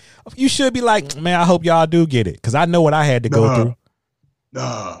shit, you should be like, man, I hope y'all do get it. Because I know what I had to go through.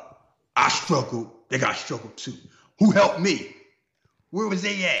 I struggled. They got struggled too. Who helped me? Where was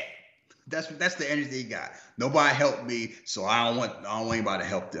they at? That's the energy they got. Nobody helped me, so I don't want anybody to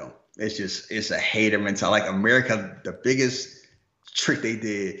help them. It's a hater mentality. Like, America, the biggest trick they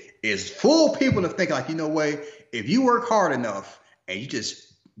did is fool people to think like, you know what? If you work hard enough and you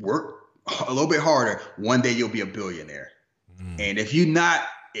just work a little bit harder, one day you'll be a billionaire. And if you're not,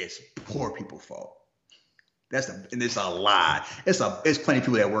 it's poor people's fault. And it's a lie. It's plenty of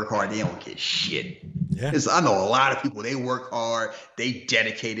people that work hard. They don't get shit. Yeah. I know a lot of people. They work hard. They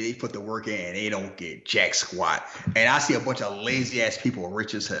dedicated. They put the work in. And they don't get jack squat. And I see a bunch of lazy ass people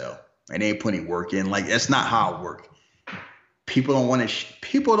rich as hell, and they ain't putting work in. Like, that's not how it works. People don't want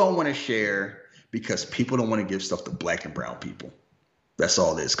to share because people don't want to give stuff to black and brown people. That's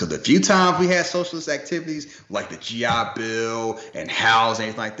all it is. Because the few times we had socialist activities like the GI Bill and housing,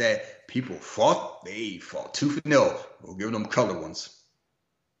 anything like that, people fought. They fought tooth and nail. We'll give them colored ones.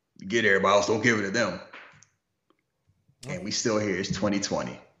 You get everybody else, don't give it to them. And we still here. It's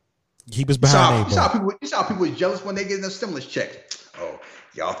 2020. Keep us behind. You saw people was jealous when they get their stimulus check. Oh,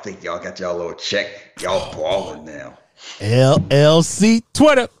 y'all think y'all got y'all little check? Y'all balling now. LLC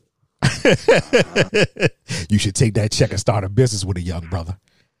Twitter. You should take that check and start a business with a young brother.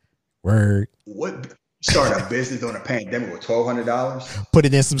 Word. What? Start a business during a pandemic with $1,200? Put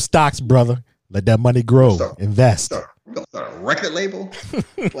it in some stocks, brother. Let that money grow. Invest. You gonna start a record label?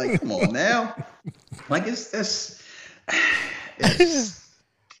 Like, come on now. Like,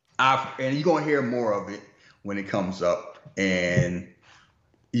 and you're gonna hear more of it when it comes up. And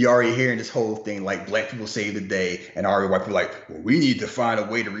you're already hearing this whole thing, like black people save the day, and already white people like, well, we need to find a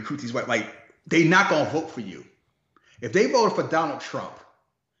way to recruit these white. Like, they not gonna vote for you. If they voted for Donald Trump,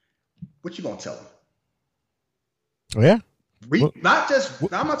 what you gonna tell them? Yeah. I'm not talking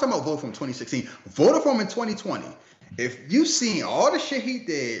about voting from 2016. Voted for him in 2020. If you seen all the shit he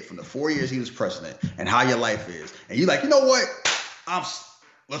did from the 4 years he was president and how your life is, and you like, you know what?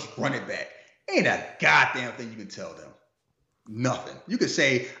 Let's run it back. Ain't a goddamn thing you can tell them. Nothing. You could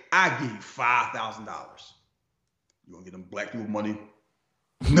say, I give you $5,000. You gonna get them black people money?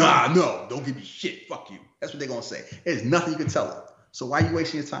 Nah, no, don't give me shit. Fuck you. That's what they're gonna say. There's nothing you can tell them. So why are you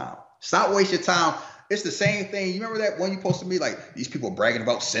wasting your time? Stop wasting your time. It's the same thing. You remember that one you posted to me, like these people bragging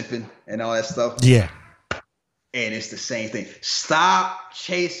about simping and all that stuff? Yeah. And it's the same thing. Stop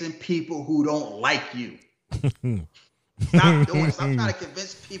chasing people who don't like you. Stop trying to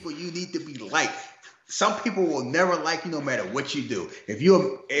convince people you need to be liked. Some people will never like you no matter what you do.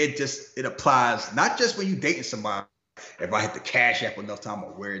 It applies not just when you dating somebody. If I hit the Cash App enough time,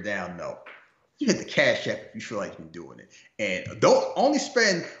 I'll wear it down. No. You hit the Cash App if you feel like you're doing it. And don't only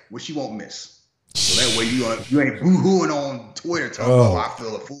spend what you won't miss. So that way you ain't boo-hooing on Twitter talking about, I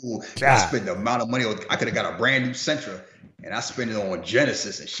feel a fool. God. I spent the amount of money. I could have got a brand new Sentra and I spent it on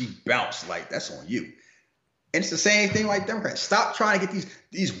Genesis and she bounced. Like, that's on you. And it's the same thing like Democrats. Stop trying to get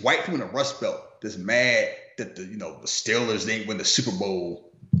these white people in the Rust Belt that's mad that the Steelers didn't win the Super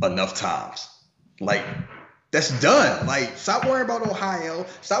Bowl enough times. Like, that's done. Like, stop worrying about Ohio.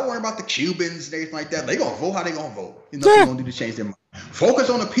 Stop worrying about the Cubans and everything like that. They gonna vote how they gonna vote. You know what they're gonna do to change their mind. Focus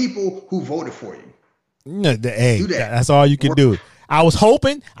on the people who voted for you. No, hey, that's all you can do. I'm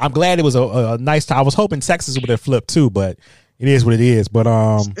glad it was a nice time. I was hoping Texas would have flipped too, but it is what it is. But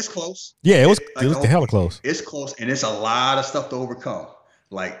it's close. Yeah, it was the hell of close. It's close, and it's a lot of stuff to overcome.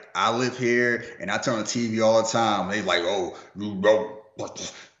 Like, I live here, and I turn on TV all the time. They like, oh, you know,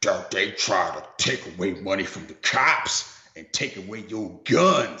 but they try to take away money from the cops and take away your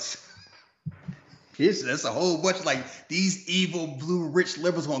guns. That's a whole bunch of, like, these evil blue rich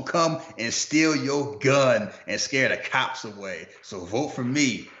liberals gonna come and steal your gun and scare the cops away. So vote for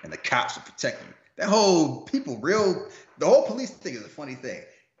me, and the cops will protect you. The whole police thing is a funny thing.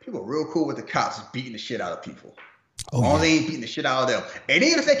 People are real cool with the cops beating the shit out of people. They ain't beating the shit out of them. And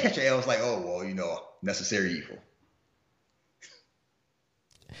even if they catch an L, it's like, oh, well, necessary evil.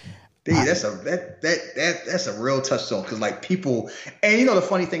 Dude, that's a real touchstone, because, like, people, and the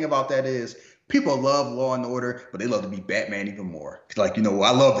funny thing about that is people love Law and Order, but they love to be Batman even more. Like, I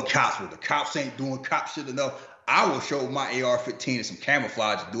love the cops, but the cops ain't doing cop shit enough. I will show my AR-15 and some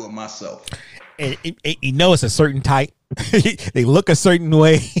camouflage and do it myself. And it's a certain type. They look a certain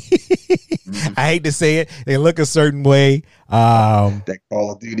way. Mm-hmm. I hate to say it. They look a certain way. That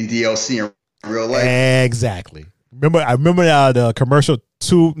Call of Duty DLC in real life. Exactly. I remember the commercial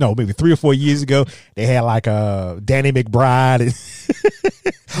 3 or 4 years ago. They had like Danny McBride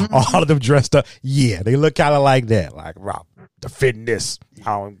and all of them dressed up. Yeah, they look kind of like that. Like, Rob, defend this.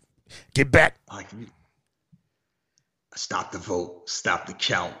 Get back. Stop the vote. Stop the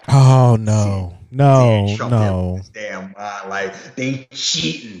count. Oh, no. No. Damn, like, they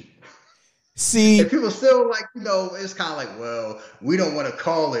cheating. See, and people still like, it's kind of like, well, we don't want to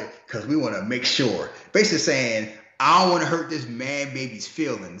call it because we want to make sure. Basically saying, I don't want to hurt this man baby's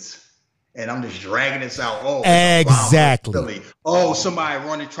feelings, and I'm just dragging this out. Oh, exactly. Oh, somebody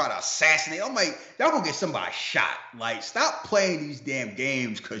run and try to assassinate. I'm like, y'all gonna get somebody shot. Like, stop playing these damn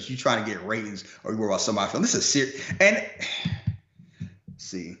games because you're trying to get ratings or you worry about somebody feeling. This is serious. And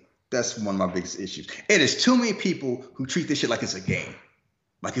see, That's one of my biggest issues. And there's too many people who treat this shit like it's a game.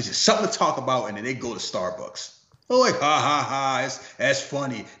 Like it's just something to talk about, and then they go to Starbucks. Oh, like, ha, ha, ha, that's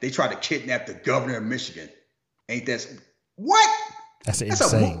funny. They tried to kidnap the governor of Michigan. Ain't that... What? That's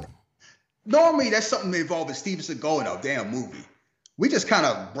insane. Normally, that's something involving Steven Seagal in a damn movie. We just kind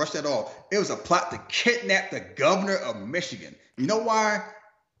of brushed that off. It was a plot to kidnap the governor of Michigan. You know why?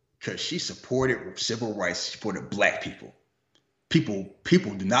 Because she supported civil rights. She supported black people. People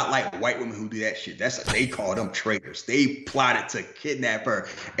do not like white women who do that shit. They call them traitors. They plotted to kidnap her.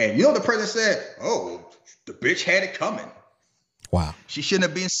 And you know the president said, oh, the bitch had it coming. Wow. She shouldn't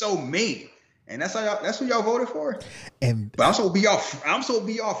have been so mean. And that's who y'all voted for. But I'm supposed to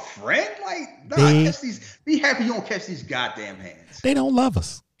be y'all friend. Like, be happy you don't catch these goddamn hands. They don't love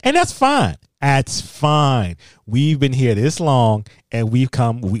us, and that's fine. That's fine. We've been here this long, and we've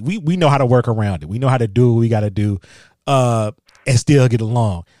come. We know how to work around it. We know how to do what we got to do, and still get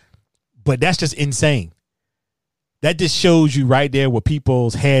along. But that's just insane. That just shows you right there where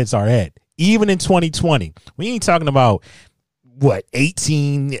people's heads are at. Even in 2020, we ain't talking about. What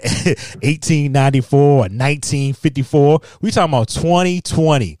 1894 or 1954? We talking about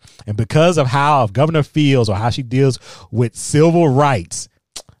 2020, and because of how Governor feels or how she deals with civil rights,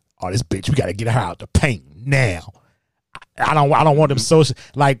 oh, this bitch, we got to get her out the paint now. I don't want them social.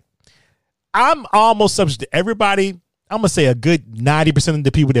 Like, I'm almost subject to everybody. I'm gonna say a good 90% of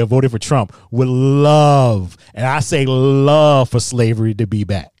the people that voted for Trump would love, and I say love, for slavery to be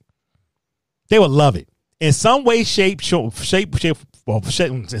back. They would love it. In some way, in some way,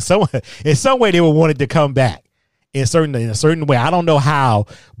 they would want it to come back in a certain way. I don't know how,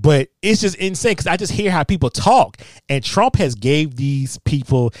 but it's just insane because I just hear how people talk, and Trump has gave these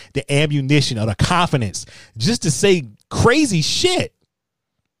people the ammunition or the confidence just to say crazy shit,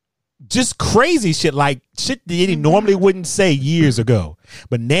 like shit that they normally wouldn't say years ago.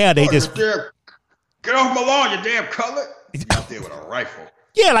 But now they just get off my lawn, you damn colored. He's out there with a rifle.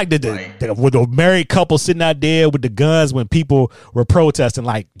 Yeah, like with the married couple sitting out there with the guns when people were protesting,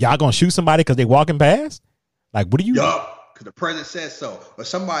 like, y'all gonna shoot somebody because they walking past? Like, what are you? Yup, because the president says so. But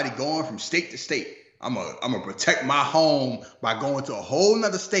somebody going from state to state, I'm gonna protect my home by going to a whole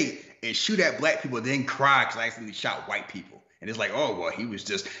nother state and shoot at black people, then cry because I accidentally shot white people. And it's like, oh, well, he was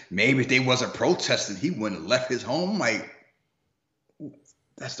just, maybe if they wasn't protesting, he wouldn't have left his home. Like,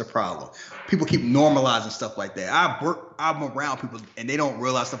 that's the problem. People keep normalizing stuff like that. I'm around people and they don't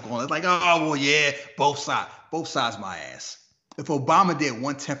realize stuff going on. It's like, oh, well, yeah, both sides my ass. If Obama did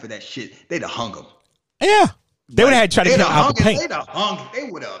 1/10 of that shit, they'd have hung him. Yeah. They would have tried to get him out the paint. They'd have hung him. They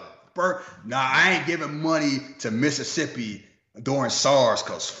would have burnt. Nah, I ain't giving money to Mississippi during SARS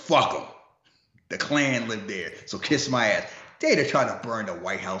because fuck them. The Klan lived there. So kiss my ass. They'd have tried to burn the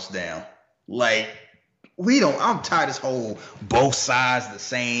White House down. Like, I'm tired of this whole both sides the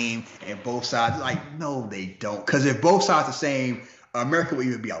same and both sides. Like, no, they don't. Because if both sides the same, America would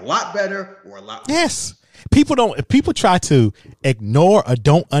either be a lot better or a lot worse. Yes. People try to ignore or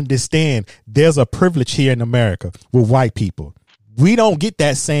don't understand there's a privilege here in America with white people. We don't get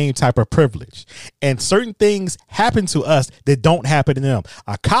that same type of privilege. And certain things happen to us that don't happen to them.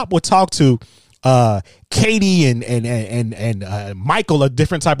 A cop would talk to Katie and Michael a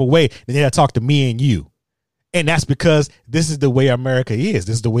different type of way than they'll talk to me and you. And that's because this is the way America is.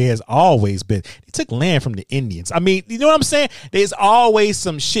 This is the way it has always been. They took land from the Indians. I mean, you know what I'm saying? There's always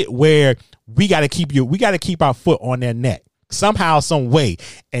some shit where we got to keep our foot on their neck somehow, some way.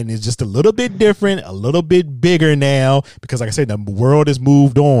 And it's just a little bit different, a little bit bigger now, because like I said, the world has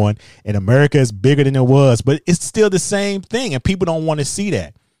moved on and America is bigger than it was, but it's still the same thing. And people don't want to see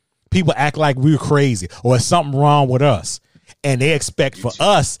that. People act like we're crazy or there's something wrong with us. And they expect for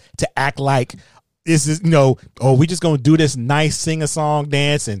us to act like, this is, we just gonna do this nice sing-a-song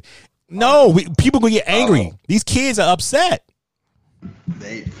dance, and people gonna get angry. These kids are upset.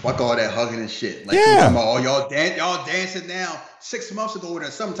 They fuck all that hugging and shit. Like, yeah. Y'all dancing now. 6 months ago, or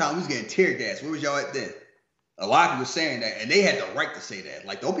sometime we was getting tear gas. Where was y'all at then? A lot of people saying that, and they had the right to say that.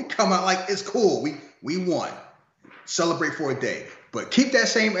 Like, don't be coming out like it's cool. We won. Celebrate for a day, but keep that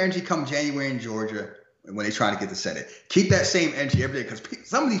same energy come January in Georgia. When they trying to get the Senate, keep that same energy every day, because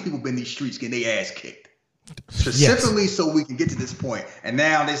some of these people been in these streets getting their ass kicked specifically so we can get to this point. And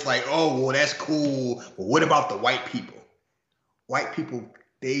now it's like, oh, well, that's cool. But what about the white people? White people,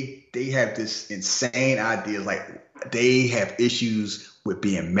 they have this insane idea, like they have issues with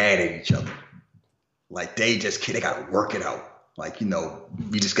being mad at each other. Like they got to work it out. Like,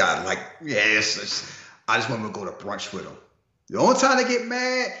 we just got like, I just want to go to brunch with them. The only time they get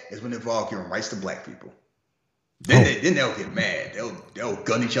mad is when they involve giving rights to black people. Then they'll get mad. They'll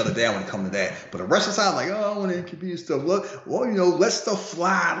gun each other down when it comes to that. But the rest of the time, like, oh, I want to inconvenience stuff. Look, well, let stuff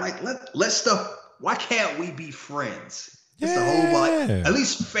fly. Like, let stuff. Why can't we be friends? It's the whole like, at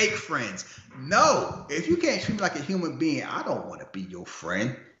least fake friends. No, if you can't treat me like a human being, I don't want to be your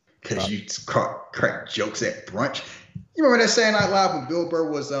friend because you crack jokes at brunch. You remember that Saturday Night Live when Bill Burr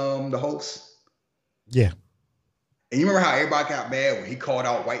was the host? Yeah. And you remember how everybody got mad when he called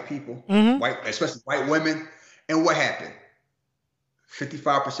out white people, especially white women? And what happened?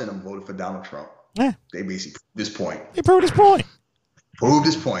 55% of them voted for Donald Trump. Yeah. They basically proved this point. They proved this point. Proved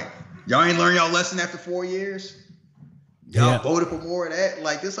this point. Y'all ain't learned y'all lesson after 4 years? Y'all voted for more of that?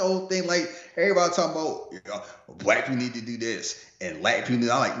 Like this whole thing, like everybody talking about, black people need to do this and black people need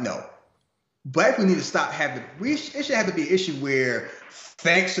to, I'm like, no. Black people need to stop having, it should have to be an issue where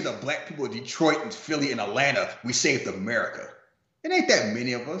thanks to the black people of Detroit and Philly and Atlanta, we saved America. It ain't that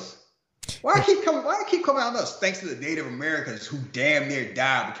many of us. Why keep coming out on us? Thanks to the Native Americans who damn near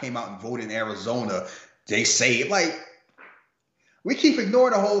died but came out and voted in Arizona, they saved. Like, we keep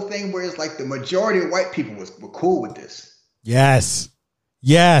ignoring the whole thing where it's like the majority of white people were cool with this. Yes.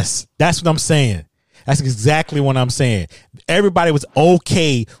 That's what I'm saying. That's exactly what I'm saying. Everybody was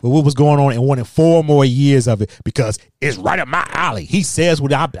okay with what was going on and wanted 4 more years of it because it's right up my alley. He says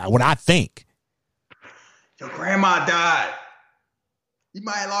what I think. Your grandma died. You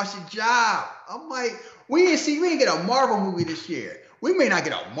might have lost your job. I'm like, we didn't get a Marvel movie this year. We may not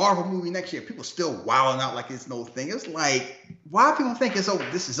get a Marvel movie next year. People still wilding out like it's no thing. It's like, why people think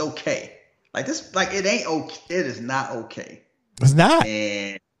this is okay? Like this, like it ain't okay. It is not okay. It's not.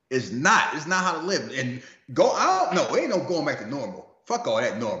 And it's not. It's not how to live. And I don't know. Ain't no going back to normal. Fuck all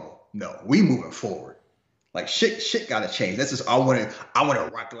that normal. No, we moving forward. Like shit gotta change. That's just I want to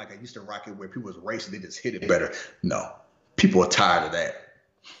rock it like I used to rock it where people was racing, they just hit it better. No. People are tired of that.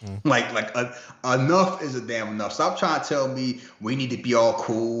 Like enough is a damn enough. Stop trying to tell me we need to be all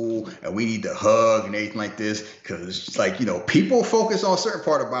cool and we need to hug and everything like this. Cause it's like, people focus on a certain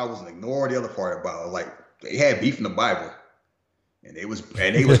part of the Bible and ignore the other part of the Bible. Like they had beef in the Bible. And they was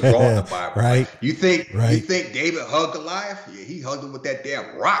wrong in the Bible. Right. You think David hugged Goliath? Yeah, he hugged him with that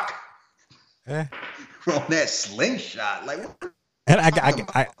damn rock. From that slingshot. Like, and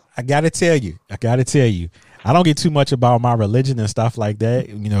I gotta tell you, I don't get too much about my religion and stuff like that.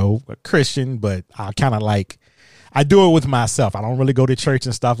 A Christian, but I kind of I do it with myself. I don't really go to church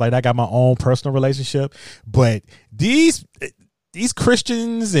and stuff like that. I got my own personal relationship. But these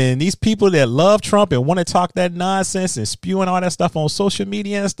Christians and these people that love Trump and want to talk that nonsense and spewing all that stuff on social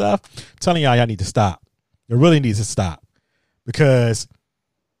media and stuff, I'm telling y'all need to stop. It really needs to stop because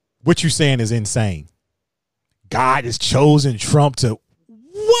what you're saying is insane. God has chosen Trump to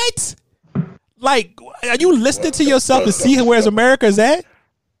what? Like, are you listening to yourself to see where's America's at?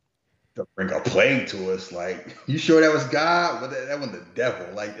 To bring a plague to us. Like, you sure that was God? Well, that wasn't the devil.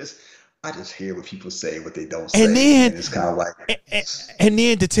 Like, I just hear what people say, what they don't say. And then it's kind of like, and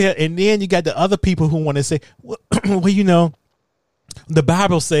then you got the other people who want to say, well, the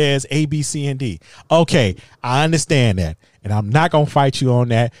Bible says A, B, C, and D. Okay, I understand that. And I'm not going to fight you on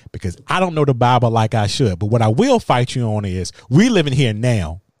that because I don't know the Bible like I should. But what I will fight you on is we living here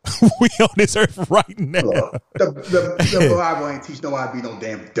now. We on this earth right now. Look, the Bible ain't teach nobody to be no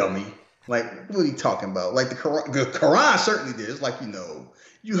damn dummy. Like, what are you talking about? Like the Quran certainly did. It's like,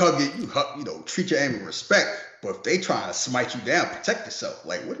 you hug it, treat your enemy with respect. But if they trying to smite you down, protect yourself.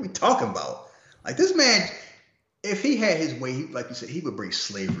 Like, what are we talking about? Like this man, if he had his way, like you said, he would bring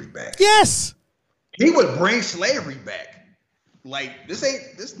slavery back. Yes. He would bring slavery back. Like,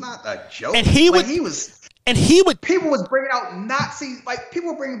 this not a joke. And people was bringing out Nazi, like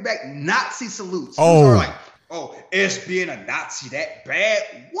people were bringing back Nazi salutes. Oh, like, it's being a Nazi that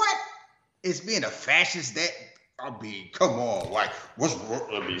bad? What? It's being a fascist that? Come on, like, what's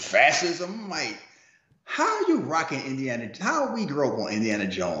fascism? Like, how are you rocking Indiana? How we grew up on Indiana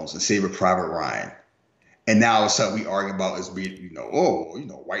Jones and Saving Private Ryan, and now all of a sudden we argue about us being,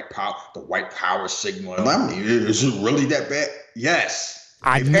 white power, the white power signal. I mean, is it really that bad? Yes.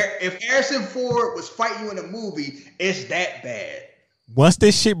 If Harrison Ford was fighting you in a movie, it's that bad. Once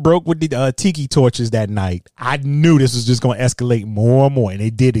this shit broke with the tiki torches that night, I knew this was just going to escalate more and more. And they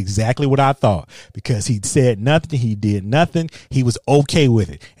did exactly what I thought because he said nothing. He did nothing. He was okay with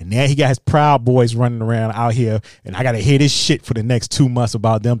it. And now he got his Proud Boys running around out here. And I got to hear this shit for the next 2 months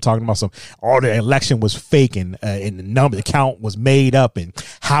about them talking about the election was fake and the count was made up. And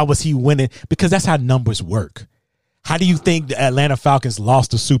how was he winning? Because that's how numbers work. How do you think the Atlanta Falcons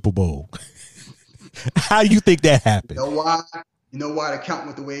lost the Super Bowl? How do you think that happened? You know why the count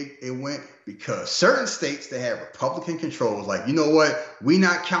went the way it went? Because certain states that have Republican control was like, you know what? We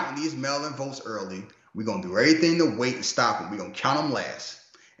not counting these mail-in votes early. We're gonna do everything to wait and stop them. We're gonna count them last.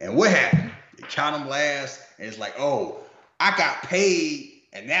 And what happened? They count them last, and it's like, oh, I got paid,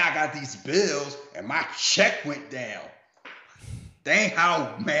 and now I got these bills, and my check went down. That ain't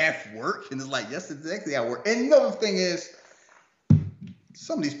how math works. And it's like, yes, that's exactly how it works. And you know the thing is,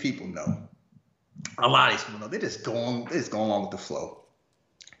 some of these people know. A lot of these people know. They're just going along with the flow.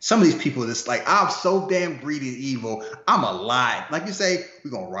 Some of these people are just like, I'm so damn greedy and evil. I'm a lie. Like you say,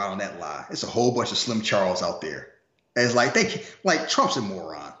 we're going to ride on that lie. It's a whole bunch of Slim Charles out there. And it's like, Trump's a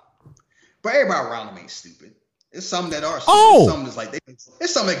moron. But everybody around him ain't stupid. There's some that are stupid. Oh. Some that's like,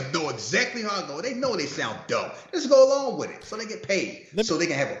 there's some that know exactly how to go. They know they sound dumb. Just go along with it so they get paid. So they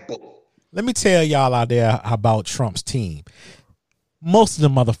can have a vote. Let me tell y'all out there about Trump's team. Most of the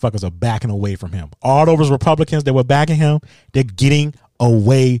motherfuckers are backing away from him. All those Republicans that were backing him, they're getting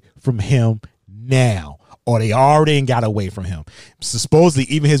away from him now, or they already got away from him. So supposedly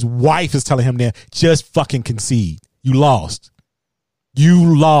even his wife is telling him there, just fucking concede. You lost.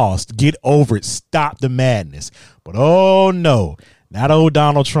 Get over it. Stop the madness. But oh no, not old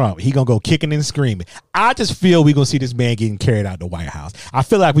Donald Trump. He gonna go kicking and screaming. I just feel we gonna see this man getting carried out the White House. I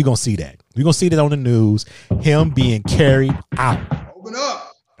feel like we gonna see that. We gonna see that on the news, him being carried out. Open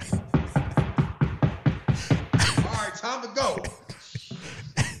up. All right, time to go.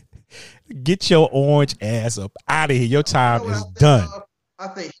 Get your orange ass up out of here. Your time is done. I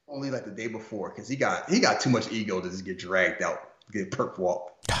think only like the day before, because he got too much ego to just get dragged out, get perk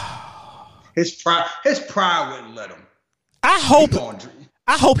walk. His pride wouldn't let him. I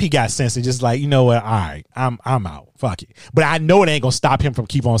hope he got sense and just like, you know what? All right, I'm out. Fuck it. But I know it ain't gonna stop him from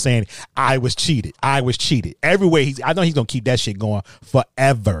keep on saying I was cheated. Every way I know he's gonna keep that shit going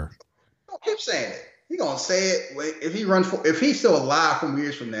forever. Don't keep saying it. He gonna say it if he's still alive from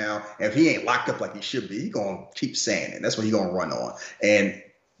years from now, if he ain't locked up like he should be, he gonna keep saying it. That's what he gonna run on. And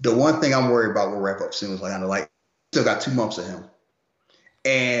the one thing I'm worried about, we'll wrap up soon, is like still got 2 months of him.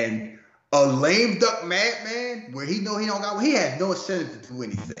 And a lame duck madman where he know he don't got, he has no incentive to do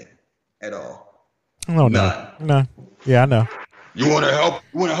anything at all. Oh no. No. Yeah, I know. You wanna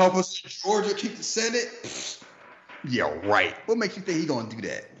help us in Georgia keep the Senate? Yeah, right. What makes you think he gonna do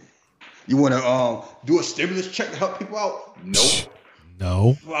that? You want to do a stimulus check to help people out? Nope.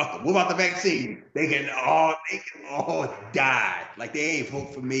 No. What about the vaccine? They can all die. Like, they ain't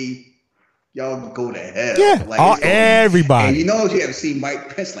vote for me. Y'all go to hell. Yeah, like, everybody. And you know you haven't seen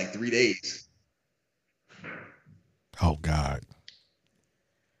Mike Pence like 3 days. Oh God.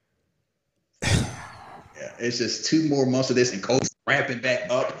 Yeah, it's just 2 more months of this, and COVID's ramping back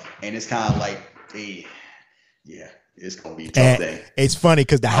up, and it's kind of like, hey, yeah, it's gonna be a tough day. It's funny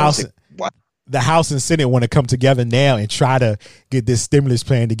because the House and Senate want to come together now and try to get this stimulus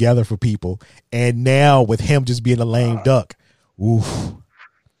plan together for people. And now with him just being a lame duck, oof.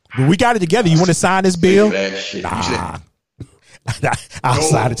 But we got it together. You want to sign this bill? Nah. I'll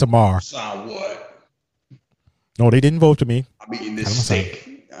sign it tomorrow. Sign what? No, they didn't vote to me. I'm eating this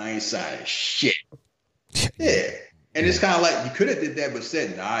steak. I ain't signing shit. Yeah. And it's kind of like, you could have did that, but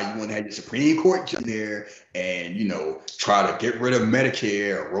said, nah, you want to have the Supreme Court there and, you know, try to get rid of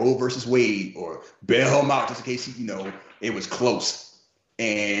Medicare or Roe versus Wade or bail him out just in case, it was close.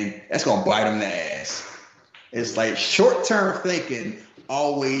 And that's going to bite him in the ass. It's like short-term thinking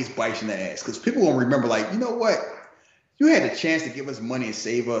always bites in the ass, because people won't remember, like, you know what? You had a chance to give us money and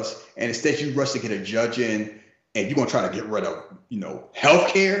save us, and instead you rush to get a judge in, and you're going to try to get rid of,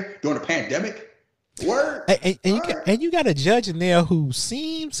 healthcare during the pandemic. Word. And you got a judge in there who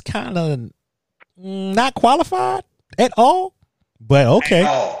seems kind of not qualified at all, but okay.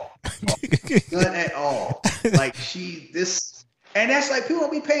 None at all. Like and that's like, people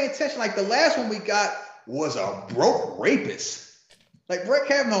don't be paying attention. Like, the last one we got was a broke rapist. Like, Brett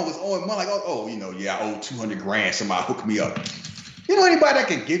Kavanaugh was owing money. Like, I owe $200,000. Somebody hook me up. You know anybody that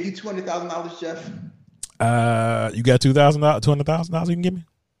can give you $200,000, Jeff? You got $200,000 you can give me?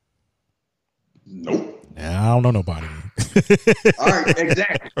 Nope. Yeah, I don't know nobody. All right,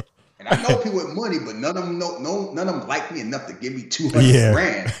 exactly. And I know people with money, but none of them none of them like me enough to give me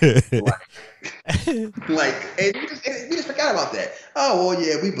 $200,000. Like, and we just forgot about that. Oh well,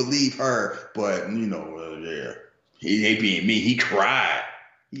 yeah, we believe her, but yeah, he ain't being me. He cried.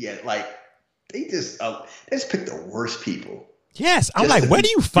 Yeah, like they just pick the worst people. Yes, I'm like, where do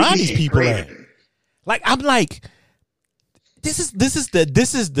you find these people at? Like, I'm like, this is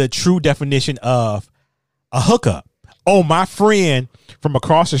the true definition of a hookup. Oh, my friend from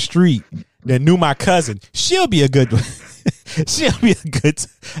across the street that knew my cousin, she'll be a good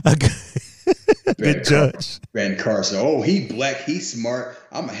good judge. Ben Carson. Oh, he black, he's smart.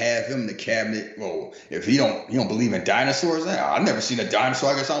 I'm gonna have him in the cabinet. Well, if he don't believe in dinosaurs, I've never seen a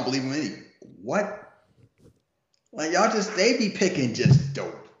dinosaur. I guess I don't believe in any. What? Like y'all they be picking just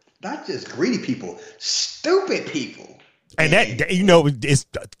dope, not just greedy people, stupid people. And that,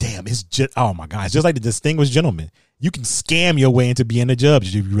 it's just, oh my God, it's just like the distinguished gentleman. You can scam your way into being a judge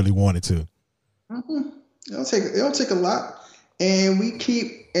if you really wanted to. Mm-hmm. It don't take a lot. And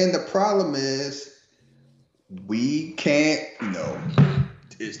the problem is we can't,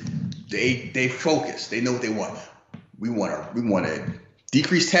 they focus. They know what they want. We want to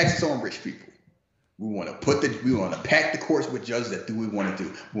decrease taxes on rich people. We want to pack the courts with judges that do what we want to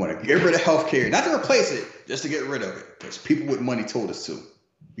do. We want to get rid of healthcare, not to replace it, just to get rid of it, because people with money told us to.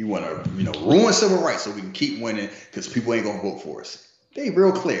 We want to, ruin civil rights so we can keep winning because people ain't gonna vote for us. They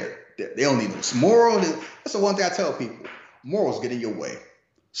real clear. They don't need no moral. That's the one thing I tell people: morals get in your way.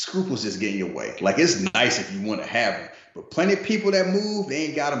 Scruples just get in your way. Like, it's nice if you want to have them, but plenty of people that move, they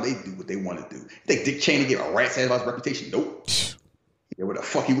ain't got them. They do what they want to do. You think Dick Cheney gave a rat's ass about his reputation? Nope. Yeah, what the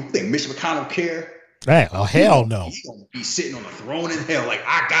fuck you think Mitch McConnell care? Hey, oh, hell no. He's gonna be sitting on a throne in hell. Like,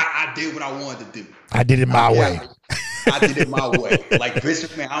 I did what I wanted to do. I did it my way. I did it my way. Like, Vince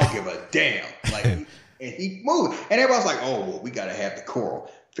McMahon, I don't give a damn. Like, and he moved. And everybody's like, oh, well, we gotta have decorum.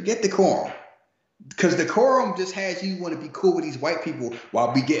 Forget decorum. Because decorum just has you want to be cool with these white people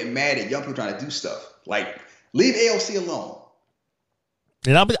while be getting mad at young people trying to do stuff. Like, leave AOC alone.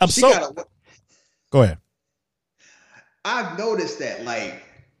 And I'm so. Go ahead. I've noticed that, like,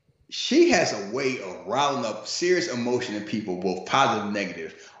 she has a way of riling up serious emotion in people, both positive and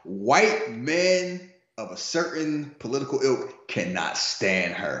negative. White men of a certain political ilk cannot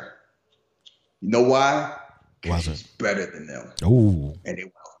stand her. You know why? Because she's better than them. Ooh. And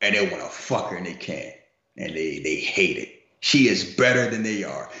they want to fuck her and they can't. And they hate it. She is better than they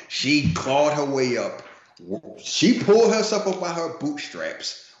are. She clawed her way up. She pulled herself up by her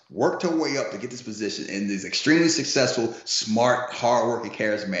bootstraps, worked her way up to get this position, and is extremely successful, smart, hardworking,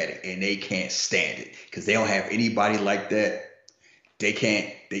 charismatic, and they can't stand it because they don't have anybody like that. They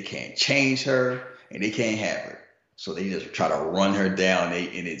can't change her, and they can't have her. So they just try to run her down,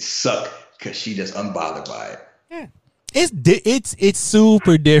 and it sucks because she just unbothered by it. Yeah. It's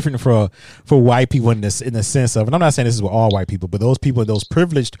super different for white people in the sense of, and I'm not saying this is with all white people, but those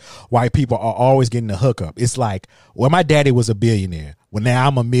privileged white people are always getting the hookup. It's like, well, my daddy was a billionaire. Well, now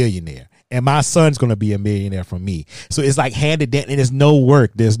I'm a millionaire, and my son's going to be a millionaire from me. So it's like handed down, and there's no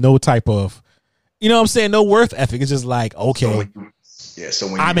work. There's no type of, you know what I'm saying? No worth ethic. It's just like, okay, so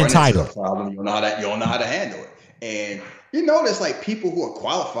when I'm you entitled. Run into a problem, you don't know how to handle it. And you notice, like, people who are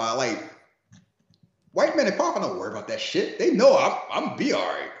qualified, like, white men and qualified don't worry about that shit. They know I'm be all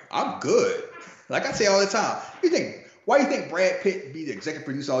right. I'm good. Like I say all the time. Why do you think Brad Pitt be the executive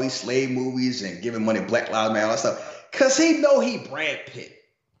producer of all these slave movies and giving money to Black Lives Matter, all that stuff? Because he know he Brad Pitt.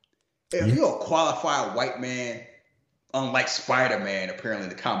 If you're a qualified white man, unlike Spider-Man, apparently in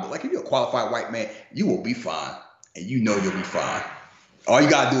the comic book, like, if you're a qualified white man, you will be fine. And you know you'll be fine. All you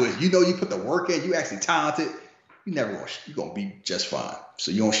got to do is, you put the work in, you actually talented, you're going to be just fine.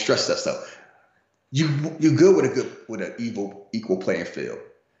 So you don't stress that stuff. You're good with an equal playing field.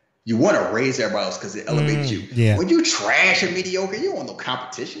 You want to raise everybody else because it elevates you. Yeah. When you trash and mediocre, you don't want no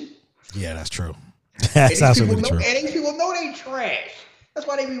competition. Yeah, that's true. That's absolutely true. And these people know they trash. That's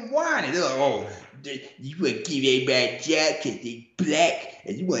why they be whining. They're like, oh, you want to give everybody a job because they black,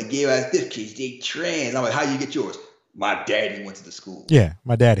 and you want to give us this because they trans. I'm like, how you get yours? My daddy went to the school. Yeah,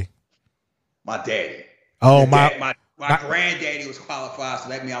 my daddy. My daddy. Oh, my granddaddy was qualified, so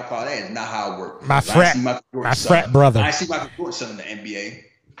that means I'm qualified. That is not how it works. My frat brother. I see Michael Jordan's son in the NBA.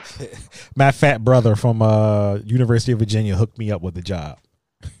 My fat brother from University of Virginia hooked me up with a job.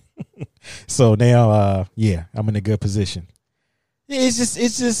 So now, I'm in a good position. It's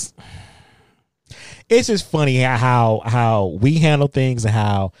just funny how we handle things and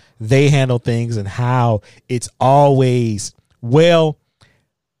how they handle things and how it's always, well,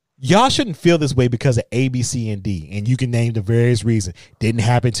 y'all shouldn't feel this way because of A, B, C, and D. And you can name the various reasons. Didn't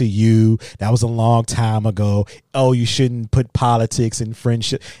happen to you. That was a long time ago. Oh, you shouldn't put politics and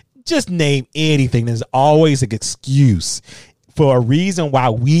friendship. Just name anything. There's always an excuse for a reason why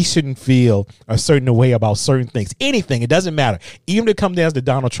we shouldn't feel a certain way about certain things. Anything. It doesn't matter. Even to come down to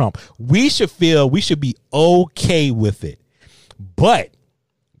Donald Trump, we should be okay with it. But,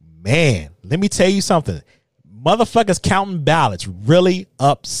 man, let me tell you something. Motherfuckers counting ballots really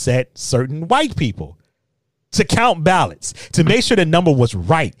upset certain white people to count ballots, to make sure the number was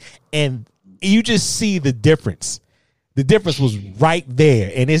right. And you just see the difference. The difference was right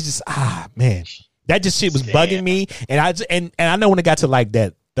there. And it's just, man, that just shit was bugging me. And I know when it got to like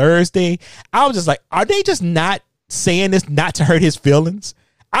that Thursday, I was just like, are they just not saying this not to hurt his feelings?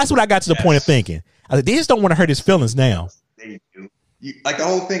 That's what I got to the point of thinking. I was like, they just don't want to hurt his feelings now. They do. Like, the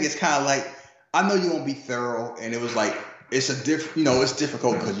whole thing is kind of like, I know you won't be thorough, and it was like it's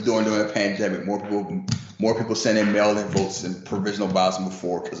difficult because you're doing during a pandemic. More people send in mail-in votes and provisional ballots than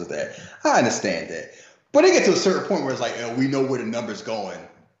before because of that. I understand that, but it gets to a certain point where it's like, we know where the number's going.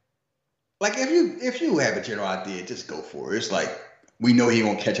 Like if you have a general idea, just go for it. It's like we know he's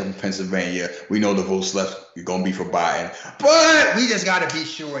gonna catch up in Pennsylvania. We know the votes left are gonna be for Biden, but we just gotta be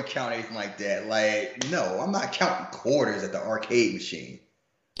sure and count anything like that. Like, no, I'm not counting quarters at the arcade machine.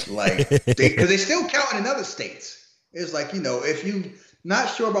 Like, because they still counting in other states. It's like, if you not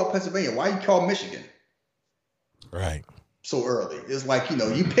sure about Pennsylvania, why you call Michigan? Right. So early. It's like,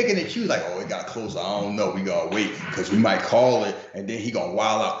 you picking and choose like, it got closer. I don't know. We gotta wait because we might call it and then he gonna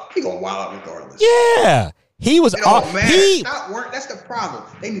wild out. He gonna wild out regardless. Yeah. He was off. That's the problem.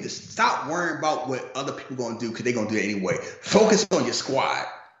 They need to stop worrying about what other people gonna do because they're gonna do it anyway. Focus on your squad.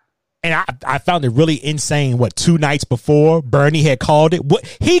 And I found it really insane. 2 nights before Bernie had called it?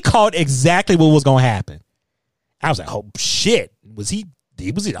 He called exactly what was going to happen. I was like, oh shit! Was he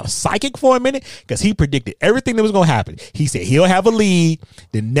a psychic for a minute? Because he predicted everything that was going to happen. He said he'll have a lead.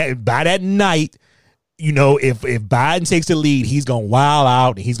 Then by that night, if Biden takes the lead, he's going to wild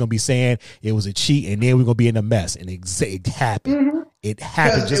out and he's going to be saying it was a cheat, and then we're going to be in a mess. And it happened. Mm-hmm. It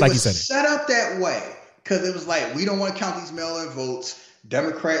happened just like you said. It set up that way because it was like we don't want to count these mail-in votes.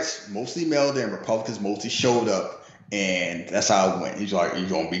 Democrats mostly mailed in, Republicans mostly showed up, and that's how it went. He's like, you're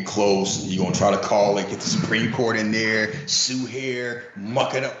going to be close. You're going to try to call it, get the Supreme Court in there, sue here,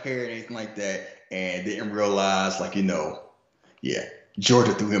 muck it up here, and anything like that, and didn't realize,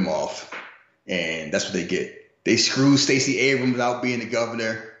 Georgia threw him off, and that's what they get. They screwed Stacey Abrams out being the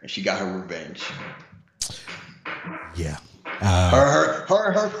governor, and she got her revenge. Yeah.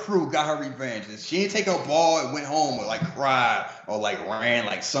 Her crew got her revenge. And she didn't take her ball and went home or cried or ran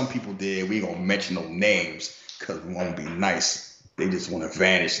like some people did. We ain't gonna mention no names because we want to be nice. They just want to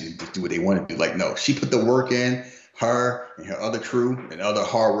vanish and just do what they want to do. No, she put the work in. Her and her other crew and other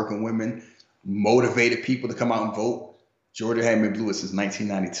hardworking women motivated people to come out and vote. Georgia hadn't been blue since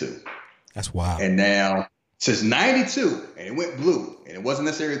 1992. That's wild. And now since 92, and it went blue, and it wasn't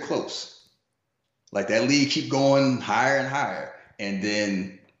necessarily close. That lead keep going higher and higher. And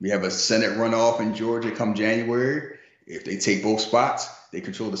then we have a Senate runoff in Georgia come January. If they take both spots, they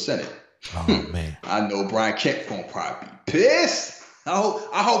control the Senate. Oh, man. I know Brian Kemp's going to probably be pissed. I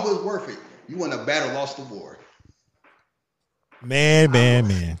hope it was worth it. You won a battle, lost the war. Man.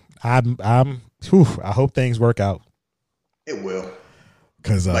 I hope things work out. It will.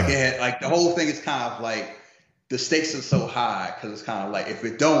 Because the whole thing is kind of the stakes are so high because it's kind of if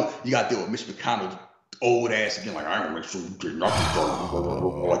it don't, you got to deal with Mitch McConnell's old ass again. I ain't gonna make sure you get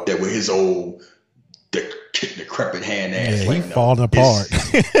nothing like that with his old decrepit hand ass. Yeah, he's falling apart.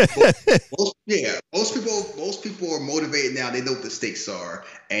 Most people are motivated now. They know what the stakes are,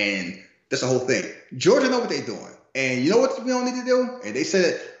 and that's the whole thing. Georgia know what they're doing, and you know what we don't need to do. And they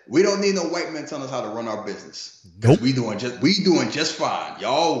said we don't need no white men telling us how to run our business. Nope. We doing just fine.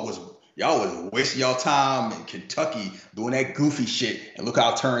 Y'all was wasting y'all time in Kentucky doing that goofy shit, and look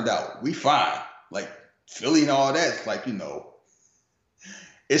how it turned out. We fine. Philly and all that, it's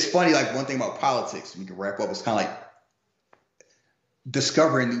it's funny, one thing about politics, we can wrap up, it's kind of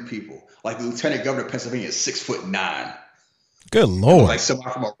discovering new people. The Lieutenant Governor of Pennsylvania is 6'9". Good Lord.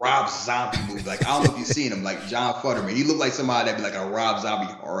 Somebody from a Rob Zombie movie. I don't know if you've seen him, John Futterman. He looked like somebody that'd be a Rob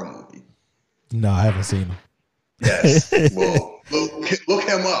Zombie horror movie. No, I haven't seen him. Yes. Well, look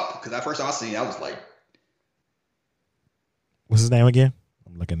him up, because that first time I seen it, I was like, what's his name again?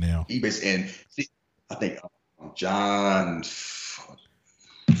 I'm looking now. He was in, I think, John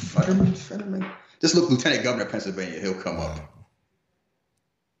Futterman. Just look Lieutenant Governor of Pennsylvania. He'll come up.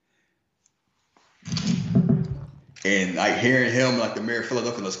 And hearing him, the mayor of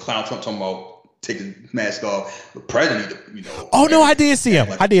Philadelphia, this clown Trump talking about taking his mask off. The president, Oh, no, I did see him.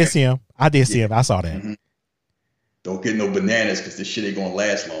 I did see him. I saw that. Mm-hmm. Don't get no bananas because this shit ain't gonna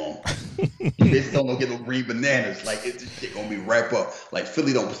last long. Bitch, don't get no green bananas. It's gonna be wrap up.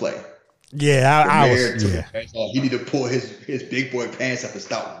 Philly don't play. Yeah, he need to pull his big boy pants up and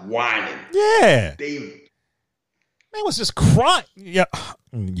stop whining. Yeah, man was just crying. Yeah.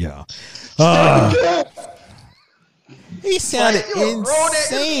 He sounded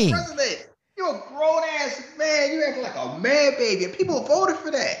insane. You're a grown ass man. You acting like a man baby, and people voted for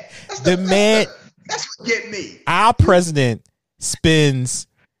that. That's what get me. Our president spends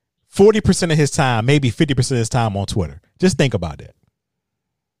 40% of his time, maybe 50% of his time on Twitter. Just think about that.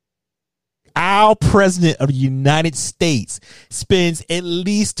 Our president of the United States spends at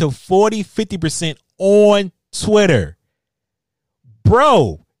least to 50% on Twitter.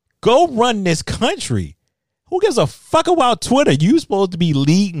 Bro, go run this country. Who gives a fuck about Twitter? You supposed to be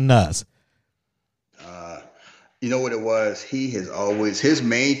leading us. You know what it was? He has always, his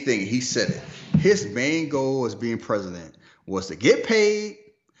main thing, he said it, his main goal as being president was to get paid,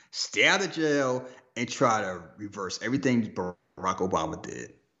 stay out of jail, and try to reverse everything Barack Obama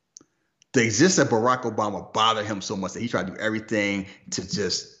did. The existence of Barack Obama bothered him so much that he tried to do everything to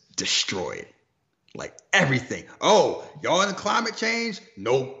just destroy it. Like everything. Oh, y'all in climate change?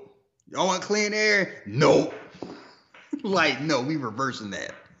 Nope. Y'all want clean air? Nope. Like, no, we reversing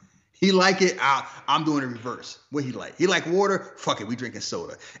that. He like it. I'm doing the reverse. What he like? He like water? Fuck it. We drinking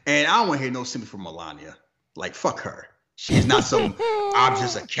soda. And I don't want to hear no sympathy from Melania. Like, fuck her. She's not some, I'm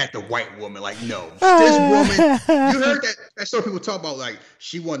just a cat, the white woman. Like, no. This woman, you heard that? That's what people talk about. Like,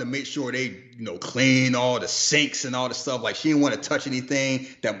 she wanted to make sure they, clean all the sinks and all the stuff. Like, she didn't want to touch anything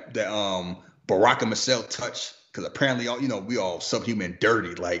that Barack and Michelle touched. Because apparently, we all subhuman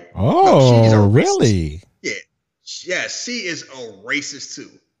dirty. Like, oh, no, really? Yeah. Yeah, she is a racist too.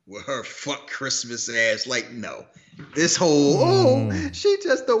 With her fuck Christmas ass. Like, no. This whole, she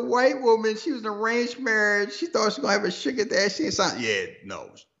just a white woman. She was an arranged marriage. She thought she was going to have a sugar daddy. She ain't signed. Yeah, no.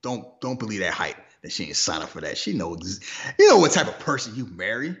 Don't believe that hype that she ain't signed up for that. She knows, what type of person you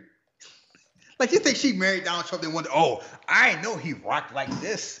marry. Like, you think she married Donald Trump and wonder, I didn't know he rocked like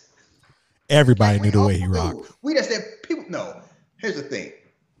this. Everybody knew the way he rocked. We just said, people, no. Here's the thing.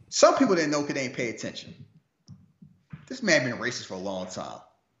 Some people didn't know because they didn't pay attention. This man been racist for a long time.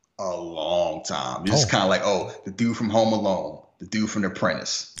 A long time. It's kind of like, the dude from Home Alone, the dude from The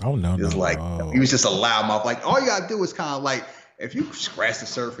Apprentice. Oh, no, It's like, he was just a loudmouth. Like, all you got to do is kind of like, if you scratch the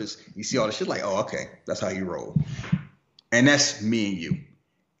surface, you see all the shit, like, okay, that's how you roll. And that's me and you.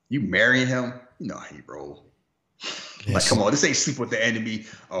 You marrying him, you know how you roll. Yes. Like, come on, this ain't Sleep with the Enemy.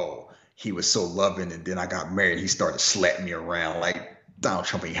 Oh, he was so loving, and then I got married, he started slapping me around. Like, Donald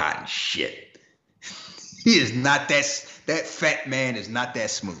Trump ain't hot and shit. He is not that fat man is not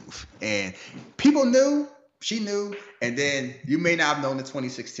that smooth. And people knew, she knew, and then you may not have known in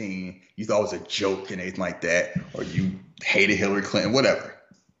 2016. You thought it was a joke and anything like that, or you hated Hillary Clinton, whatever.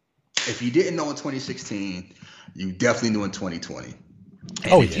 If you didn't know in 2016, you definitely knew in 2020.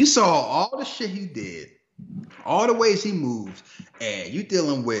 And if you saw all the shit he did, all the ways he moved, and you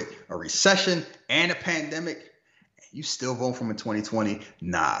dealing with a recession and a pandemic, you still vote for him in 2020?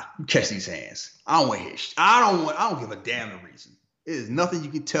 Nah, you catch these hands. I don't want to hear shit. I don't give a damn the reason. There's nothing you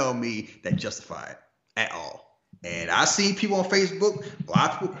can tell me that justify it at all. And I see people on Facebook, a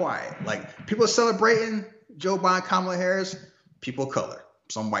lot of people quiet. Like, people are celebrating Joe Biden, Kamala Harris, people of color,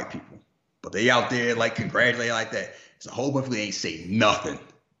 some white people. But they out there like congratulating like that. There's a whole bunch of people that ain't say nothing.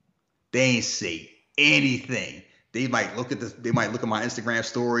 They ain't say anything. They might look at my Instagram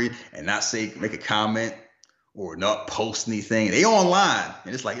story and not make a comment or not post anything. They online.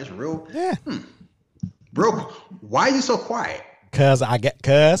 And it's like, it's real. Yeah. Bro, why are you so quiet? Cause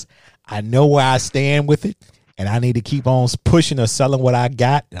I know where I stand with it, and I need to keep on pushing or selling what I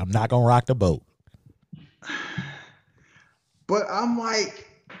got. And I'm not gonna rock the boat. But I'm like,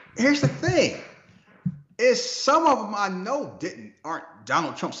 here's the thing: is some of them I know aren't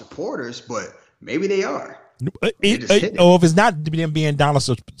Donald Trump supporters, but maybe they are. If it's not them being Donald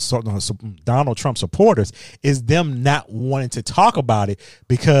Trump supporters, it's them not wanting to talk about it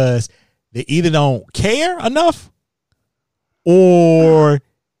because they either don't care enough or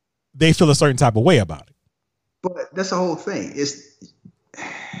they feel a certain type of way about it. But that's the whole thing. This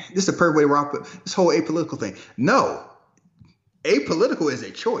is the perfect way to rock this whole apolitical thing. No, apolitical is a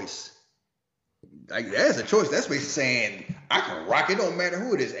choice. Like, that is a choice. That's basically saying I can rock. It don't matter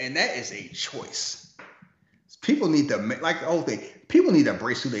who it is, and that is a choice. People need to, like the whole thing, people need to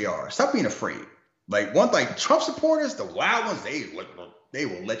embrace who they are. Stop being afraid. Like, Trump supporters, the wild ones, they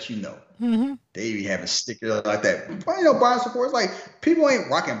will let you know. Mm-hmm. They be having stickers like that. But, Biden supporters, like, people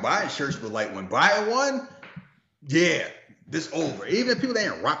ain't rocking Biden shirts, but like when Biden won, yeah, this over. Even if people that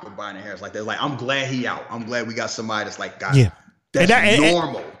ain't rock with Biden Harris like that, like, I'm glad he out. I'm glad we got somebody that's like, God, yeah. That's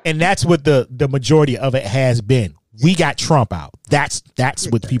normal. And that's what the majority of it has been. We got Trump out. That's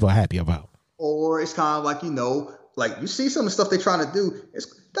what people are happy about. Or it's kind of like, like you see some of the stuff they're trying to do.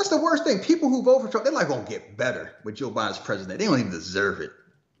 That's the worst thing. People who vote for Trump, they're not going to get better with Joe Biden as president. They don't even deserve it.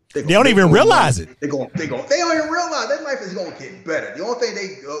 They don't even realize it. They don't even realize their life is going to get better. The only thing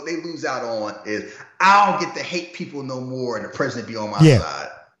they lose out on is, I don't get to hate people no more and the president be on my side.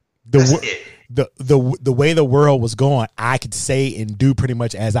 That's it. The way the world was going, I could say and do pretty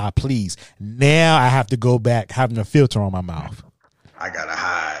much as I please. Now I have to go back having a filter on my mouth. I got to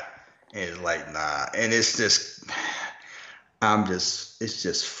hide. And it's like, nah. And it's just, it's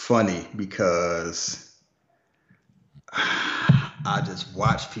just funny because I just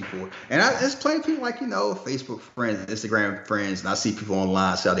watch people. And there's plenty of people like, Facebook friends, Instagram friends, and I see people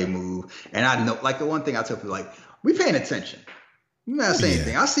online, see how they move. And I know, like, the one thing I tell people, like, We paying attention. You're not saying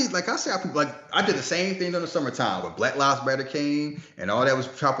anything. I see how people like. I did the same thing in the summertime when Black Lives Matter came and all that was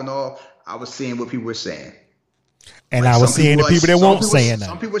chopping off. I was seeing what people were saying, and like, I was seeing the people that won't saying that.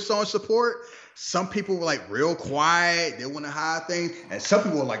 Some people were showing support. Some people were like real quiet. They want to hide things, and some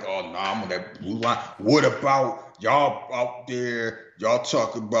people were like, "Oh no, I'm on that blue line." What about y'all out there? Y'all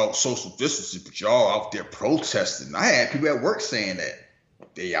talking about social distancing, but y'all out there protesting. I had people at work saying that.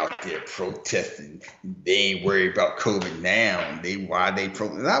 They out there protesting. They ain't worried about COVID now. Why they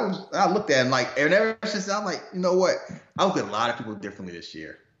protest? I looked at them like, and ever since I'm like, you know what? I look at a lot of people differently this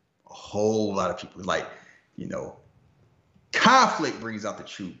year. A whole lot of people. Like, conflict brings out the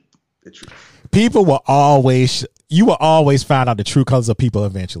truth. People will always, you will always find out the true colors of people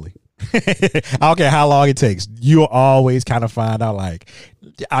eventually. I don't care how long it takes. You'll always kind of find out, like,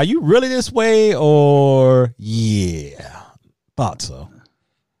 are you really this way? Or, yeah, thought so.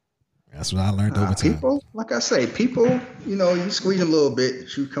 That's what I learned over time. People, like I say, you squeeze them a little bit, the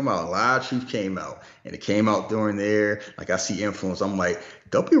truth come out. A lot of truth came out. And it came out during there. Like, I see influence. I'm like,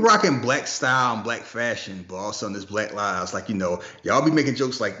 don't be rocking black style and black fashion, but all of a sudden there's black lives. Like, y'all be making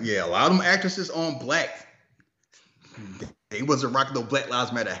jokes like, yeah, a lot of them actresses on black. They wasn't rocking no Black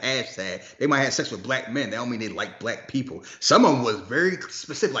Lives Matter hashtag. They might have sex with black men. That don't mean they like black people. Some of them was very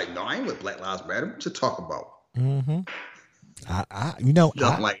specific. Like, no, I ain't with Black Lives Matter. What you talk about? Mm-hmm.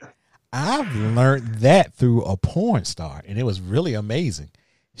 I've learned that through a porn star, and it was really amazing.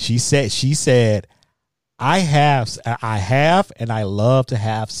 She said, I have, and I love to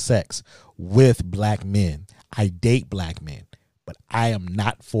have sex with black men. I date black men, but I am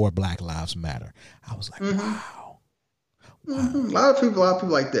not for Black Lives Matter. I was like, wow. Mm-hmm. A lot of people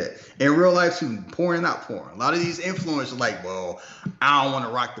like that. In real life, too, porn and not porn. A lot of these influencers are like, well, I don't want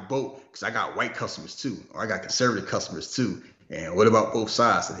to rock the boat because I got white customers too, or I got conservative customers too. And what about both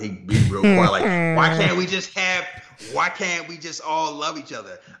sides? So he be real quiet. Like, why can't we just all love each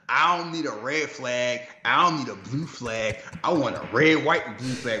other? I don't need a red flag. I don't need a blue flag. I want a red, white, and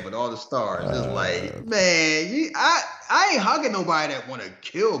blue flag with all the stars. It's like, man, I ain't hugging nobody that want to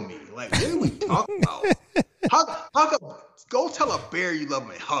kill me. Like, what are we talking about? Go tell a bear you love him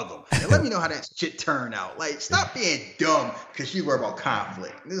and hug him. And let me know how that shit turned out. Like, stop being dumb because you worry about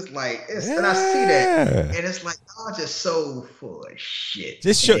conflict. And it's like, and I see that. And it's like, y'all just so full of shit.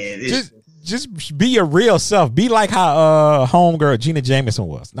 Just be your real self. Be like how homegirl Gina Jameson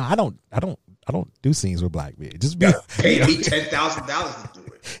was. No, I don't do scenes with black men. Just be pay me $10,000 to do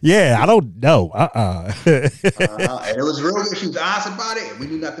it. Yeah, I don't know. And it was real good. She was honest about it, and we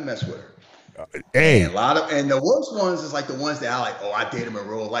knew not to mess with her. Hey, and the worst ones is like the ones that I like. Oh, I date him in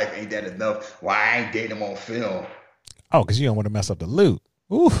real life. Ain't that enough? Why I ain't dating him on film? Oh, because you don't want to mess up the loot.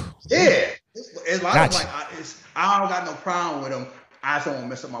 Ooh. Yeah, it's a lot of like I don't got no problem with him. I just don't want to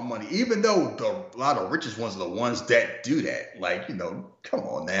mess up my money. Even though a lot of richest ones are the ones that do that. Like, come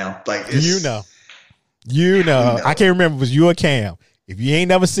on now. Like, I can't remember if it was you or Cam. If you ain't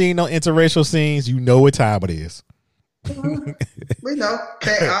never seen no interracial scenes, you know what time it is. We know.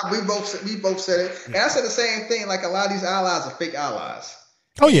 We both said it. And I said the same thing. Like, a lot of these allies are fake allies.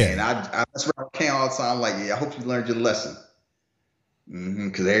 Oh yeah. And I that's what I Cam all the time. Like, yeah, I hope you learned your lesson.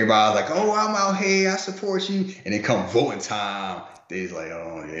 Because everybody's like, oh, I'm out here, I support you. And then come voting time, they's like,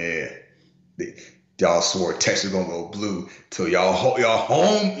 oh yeah. Y'all swore Texas was gonna go blue till y'all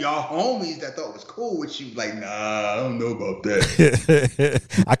homies that thought was cool with you. Like, nah, I don't know about that.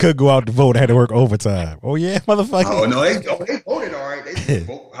 I couldn't go out to vote. I had to work overtime. Oh yeah, motherfucker. Oh no, they voted all right. They just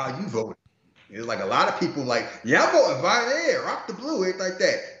vote how you voted. It's like a lot of people like, yeah, I'm voting Biden, rock the blue, everything like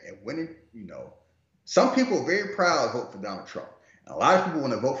that. And when some people are very proud to vote for Donald Trump. A lot of people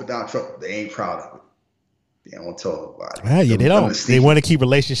want to vote for Donald Trump, they ain't proud of it. They don't tell nobody. Well, yeah, they don't. They want to keep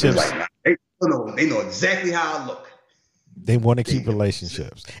relationships. Like, nah, they know exactly how I look. They want to keep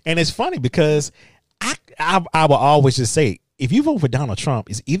relationships. And it's funny because I will always just say, if you vote for Donald Trump,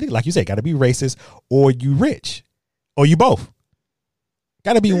 it's either, like you said, got to be racist or you rich or you both.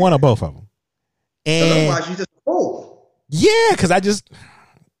 Got to be one or both of them. And otherwise, you just fool. Yeah, because I just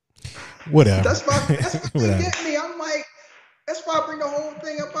whatever. That's what get me. I'm like, that's why I bring the whole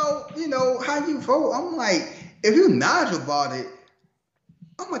thing about how you vote. I'm like, if you're knowledgeable about it,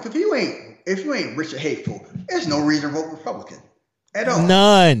 I'm like, if you ain't rich or hateful, there's no reason to vote Republican at all.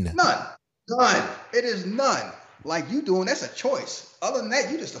 None. It is none. Like, you doing, that's a choice. Other than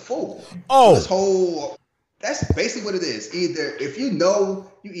that, you just a fool. Oh, that's basically what it is. Either if you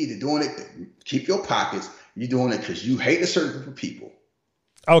either doing it to keep your pockets, you're doing it because you hate a certain group of people.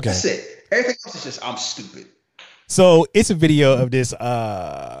 Okay, that's it. Everything else is just I'm stupid. So it's a video of this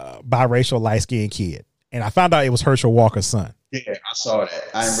biracial light-skinned kid, and I found out it was Herschel Walker's son. Yeah, I saw that.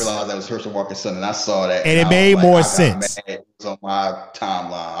 I didn't realize that was Herschel Walker's son, and I saw that, and it made more sense. It was on my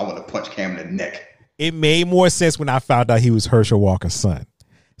timeline. I want to punch Cam in the neck. It made more sense when I found out he was Herschel Walker's son.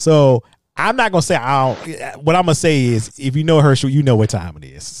 So I'm not gonna say I don't. What I'm gonna say is, if you know Herschel, you know what time it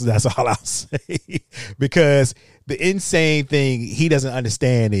is. So that's all I'll say. Because the insane thing he doesn't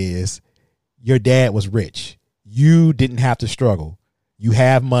understand is your dad was rich. You didn't have to struggle. You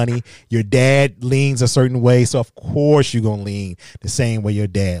have money. Your dad leans a certain way, so of course you're gonna lean the same way your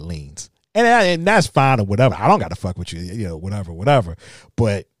dad leans, and that's fine or whatever. I don't got to fuck with you, you know, whatever.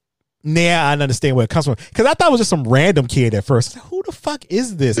 But now I understand where it comes from, because I thought it was just some random kid at first. Like, who the fuck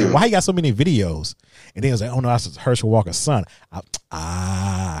is this? And why he got so many videos? And then it was like, oh no, that's Herschel Walker's son.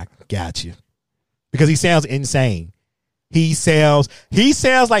 Got you, because he sounds insane. He sounds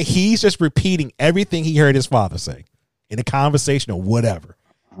like he's just repeating everything he heard his father say in a conversation or whatever.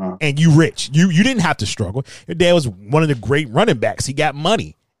 And you rich. You didn't have to struggle. Your dad was one of the great running backs. He got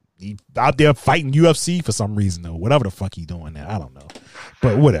money. He out there fighting UFC for some reason, or whatever the fuck he doing now. I don't know.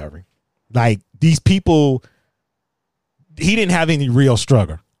 But whatever. Like, these people, he didn't have any real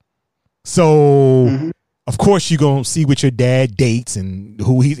struggle. So of course you're gonna see what your dad dates and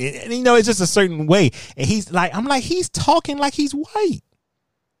who he's, and you know, it's just a certain way. And he's like, I'm like, he's talking like he's white.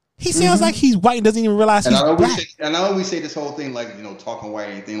 He sounds like he's white and doesn't even realize he's black. And I always say this whole thing, like, you know, talking white,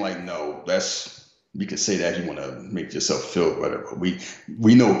 anything, like, no, that's, you can say that you want to make yourself feel better, but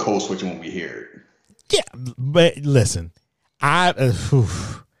we know code switching when we hear it. Yeah, but listen, I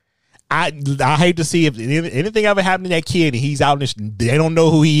hate to see if anything ever happened to that kid and he's out and they don't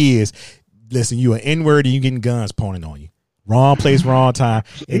know who he is. Listen, you an N-word and you getting guns pointed on you. Wrong place, wrong time,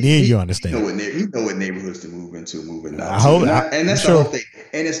 and then you understand. You know what neighborhoods to move into, moving out. And that's the whole thing.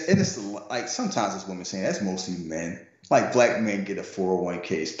 And it's like, sometimes it's women saying, that's mostly men. Like, black men get a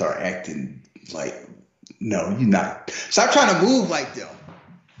 401k, start acting like, no, you're not. Stop trying to move like them.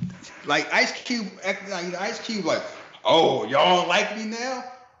 Like Ice Cube acting like, you know, Ice Cube like, oh, y'all don't like me now?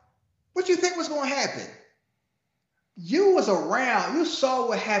 What you think was going to happen? You was around. You saw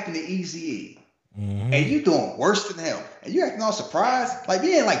what happened to Eazy-E. And you doing worse than him. And you acting all surprised. Like,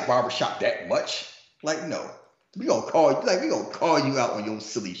 you ain't like barbershop that much. Like, no. We gonna call you out on your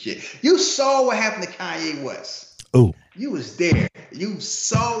silly shit. You saw what happened to Kanye West. Oh. You was there. You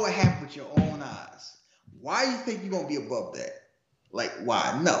saw what happened with your own eyes. Why you think you're gonna be above that? Like,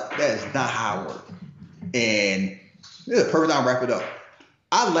 why? No, that is not how it works. And this is a perfect time to wrap it up.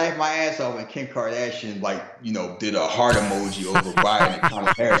 I laughed my ass off when Kim Kardashian, like, you know, did a heart emoji over Biden and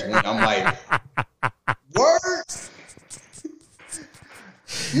Kamala Harris. And I'm like, word?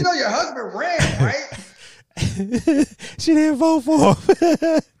 You know your husband ran, right? She didn't vote for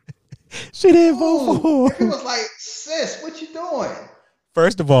him. She didn't vote for him. It was like, sis, what you doing?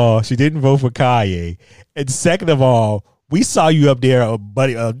 First of all, she didn't vote for Kanye. And second of all, we saw you up there,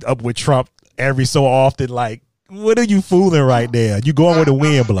 buddy, up with Trump every so often. Like, what are you fooling right now? You going where the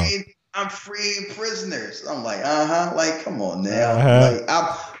wind blow? I'm freeing prisoners. I'm like, like, come on now. Like,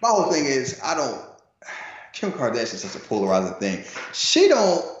 my whole thing is, Kim Kardashian is such a polarizing thing. She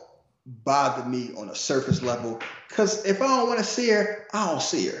don't bother me on a surface level, because if I don't want to see her, I don't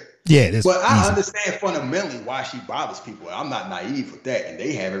see her. Yeah, but I understand fundamentally why she bothers people. I'm not naive with that, and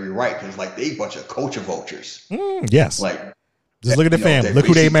they have every right, because like, they a bunch of culture vultures. Yes, like, just look at the family. Look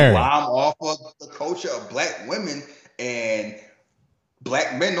who they married. I'm off of the culture of black women, and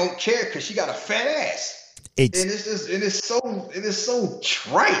black men don't care because she got a fat ass. It is so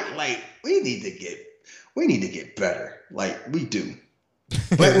trite. Like, we need to get better. Like, we do.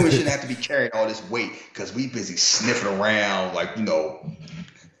 Black women shouldn't have to be carrying all this weight because we busy sniffing around like, you know,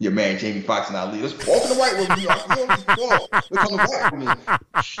 your man Jamie Foxx and Ali. Let's walk in the white woman. Look on the white woman.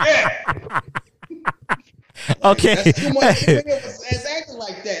 Shit. Okay. That's too much. It's acting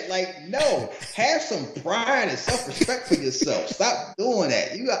like that. Like, no. Have some pride and self-respect for yourself. Stop doing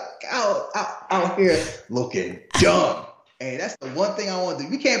that. You got out here looking dumb. And that's the one thing I want to do.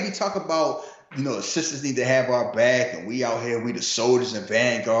 We can't be talking about, you know, the sisters need to have our back, and we out here, we the soldiers and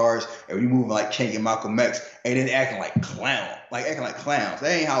vanguards, and we moving like King and Malcolm X, and then acting like clowns. That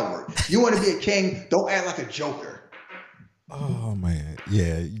ain't how it works. You want to be a king, don't act like a joker. Oh man,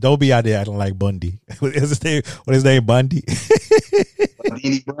 yeah. Don't be out there acting like Bundy. What is his name? Bundy.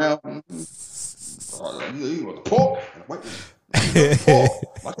 Bundy Brown. You want the pork?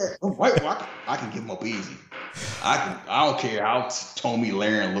 I can give them up easy. I don't care how Tommy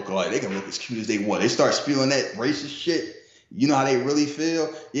Lahren look like. They can look as cute as they want. They start spewing that racist shit. You know how they really feel.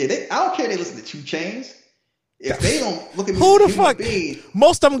 Yeah, I don't care. They listen to 2 Chainz. If they don't look at me, who the fuck?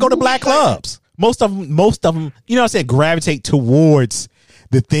 Most of them go to black clubs. Most of them, you know what I'm saying, gravitate towards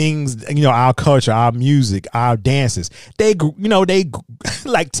the things, our culture, our music, our dances, they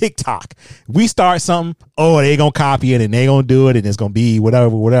like TikTok. We start something, they gonna copy it and they gonna do it and it's gonna be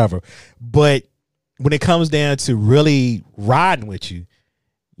whatever. But when it comes down to really riding with you,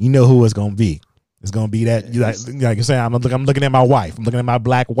 you know who it's gonna be. It's gonna be that, like you say, I'm looking at my wife. I'm looking at my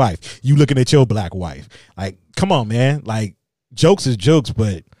black wife. You looking at your black wife. Like, come on, man. Like, jokes is jokes,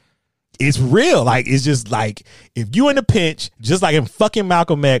 but it's real. Like, it's just like, if you in a pinch, just like in fucking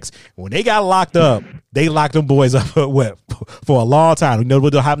Malcolm X, when they got locked up, they locked them boys up for a long time. You know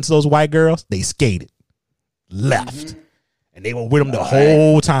what happened to those white girls? They skated, left. Mm-hmm. And they were with them the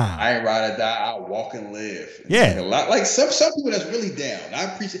whole time. I ain't ride or die. I'll walk and live. Yeah. Like some people that's really down. I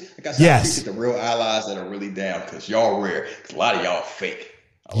appreciate, like I said, I appreciate the real allies that are really down, because y'all rare. Because a lot of y'all fake.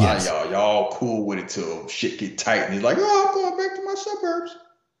 A lot of y'all cool with it till shit get tight. And he's like, I'm going back to my suburbs.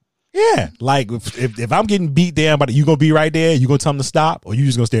 Yeah. Like, if I'm getting beat down, but you going to be right there? You going to tell him to stop? Or you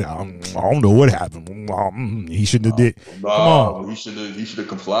just going to stay, I don't know what happened. He shouldn't have did. Come on. He should have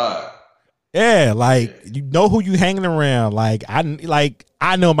complied. Yeah, like, you know who you hanging around. Like,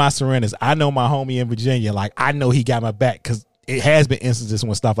 I know my surrenders. I know my homie in Virginia. Like, I know he got my back, because it has been instances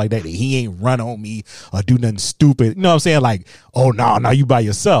when stuff like that he ain't run on me or do nothing stupid. You know what I'm saying? Like, oh, no, you by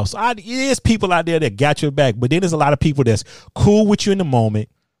yourself. So it is people out there that got your back, but then there's a lot of people that's cool with you in the moment,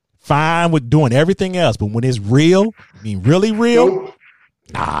 fine with doing everything else, but when it's real, really real,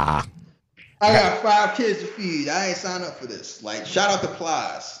 nah. I got 5 kids to feed. I ain't signed up for this. Like, shout out to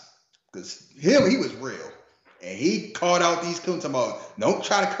Plies. Because he was real. And he called out these coons about, don't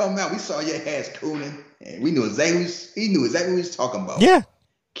try to come out. We saw your ass cooning. And we knew exactly he knew exactly what he was talking about. Yeah.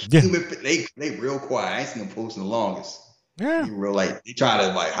 They real quiet. I ain't seen them posting the longest. Yeah. He real, like, they try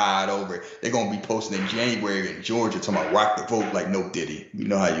to like hide over it. They're gonna be posting in January in Georgia talking about rock the vote like no Diddy. You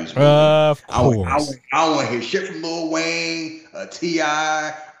know how you use Of course. I don't want to hear shit from Lil Wayne,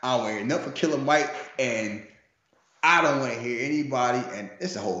 T.I. I don't want to hear nothing from Killer Mike, and I don't want to hear anybody, and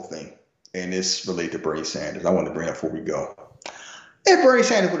it's the whole thing. And it's related to Bernie Sanders. I want to bring that before we go. If Bernie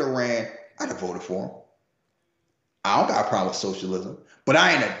Sanders would have ran, I'd have voted for him. I don't got a problem with socialism, but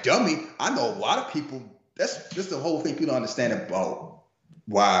I ain't a dummy. I know a lot of people. That's just the whole thing people don't understand about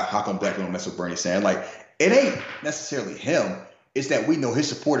how come black people don't mess with Bernie Sanders. Like, it ain't necessarily him. It's that we know his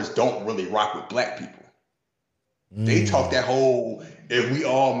supporters don't really rock with black people. They talk that whole,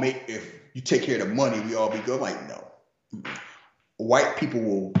 if you take care of the money, we all be good. Like, no. White people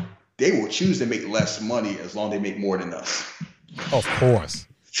will choose to make less money as long as they make more than us. Of course.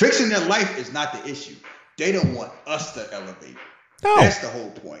 Fixing their life is not the issue. They don't want us to elevate. No. That's the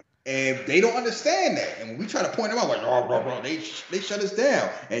whole point. And they don't understand that. And when we try to point them out, like, bro, they shut us down.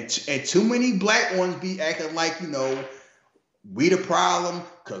 And too many black ones be acting like, we the problem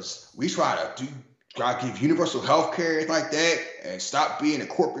because we try to give universal health care like that and stop being a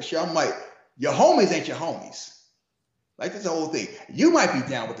corporate shit. I'm like, your homies ain't your homies. Like, that's the whole thing. You might be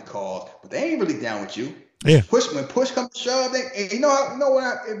down with the cause, but they ain't really down with you. Yeah. When push comes to shove,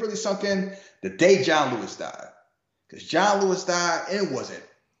 it really sunk in the day John Lewis died. Because John Lewis died, and it wasn't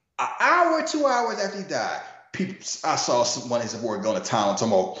an hour, 2 hours after he died. I saw one of his supporters go to town talking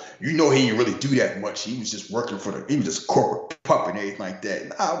about, he didn't really do that much. He was just working he was just corporate puppet and everything like that.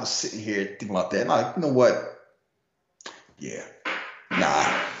 And I was sitting here thinking about that. And I'm like, you know what? Yeah.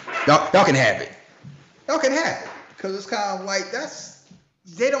 Nah. Y'all can have it. Y'all can have it. Because it's kind of like, that's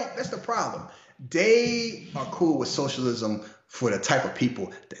the problem. They are cool with socialism for the type of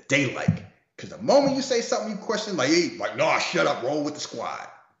people that they like. Because the moment you say something you question, no, shut up, roll with the squad.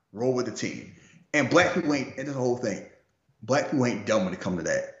 Roll with the team. And black people ain't, and this whole thing, black people ain't dumb when it comes to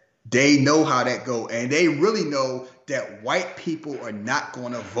that. They know how that go. And they really know that white people are not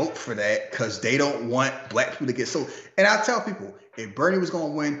going to vote for that because they don't want black people to get so. And I tell people, if Bernie was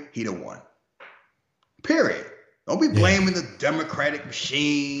going to win, he'd have won. Period. Don't be blaming the Democratic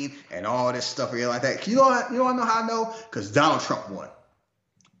machine and all this stuff here like that. You don't know how I know? Because Donald Trump won.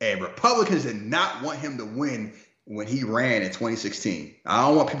 And Republicans did not want him to win when he ran in 2016. I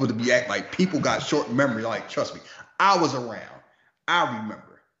don't want people to be acting like people got short memory. Like, trust me, I was around. I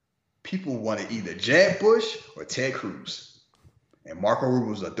remember. People wanted either Jeb Bush or Ted Cruz. And Marco Rubio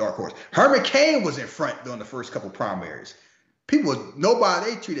was a dark horse. Herman Cain was in front during the first couple primaries. They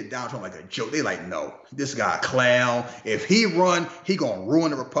treated Donald Trump like a joke. They like, no, this guy a clown. If he run, he gonna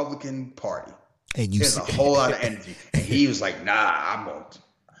ruin the Republican Party. And there's a whole lot of energy. And he was like, nah, I'm gonna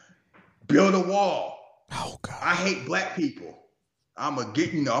build a wall. Oh God. I hate black people. I'm gonna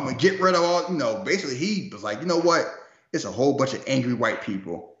get rid of all, basically he was like, you know what? It's a whole bunch of angry white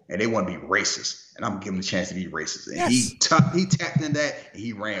people. and they want to be racist, and I'm gonna give them a chance to be racist. And Yes. he tapped in that, and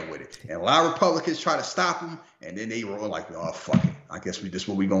he ran with it. And a lot of Republicans try to stop him, and then they were like, "Oh fuck it, I guess this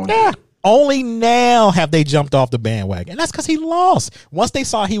what we gonna do." Only now have they jumped off the bandwagon, and that's because he lost. Once they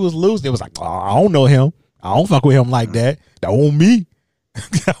saw he was losing, it was like, oh, I don't know him. I don't fuck with him like that. That on me.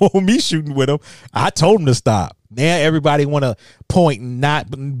 That on me shooting with him. I told him to stop. Now everybody want to point and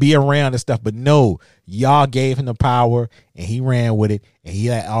not be around and stuff, but no, y'all gave him the power and he ran with it, and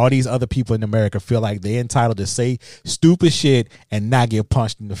he let all these other people in America feel like they're entitled to say stupid shit and not get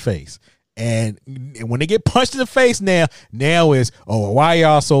punched in the face. And when they get punched in the face now is, oh, why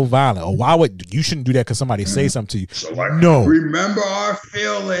y'all so violent? Or why would you shouldn't do that because somebody say something to you? So like, no, remember our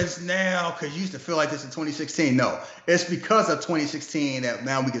feelings now because you used to feel like this in 2016. No, it's because of 2016 that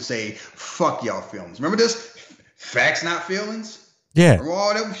now we can say fuck y'all feelings. Remember this? Facts, not feelings. Yeah. Remember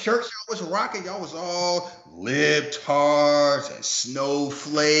all them shirts y'all was rocking? Y'all was all libtards and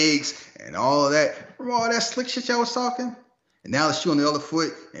snowflakes and all of that. Remember all that slick shit y'all was talking? And now the shoe on the other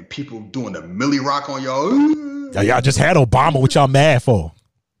foot, and people doing the Millie Rock on y'all. Y'all just had Obama. What y'all mad for?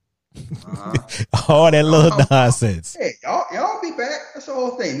 All that little nonsense. Hey, y'all be back. That's the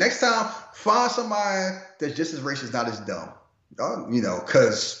whole thing. Next time, find somebody that's just as racist, not as dumb. You know,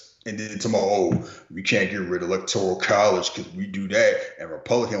 because, and then tomorrow, oh, we can't get rid of electoral college because we do that, and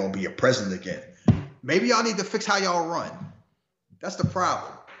Republican won't be a president again. Maybe y'all need to fix how y'all run. That's the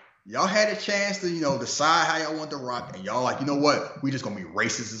problem. Y'all had a chance to, decide how y'all want to rock, and y'all like, you know what? We just gonna be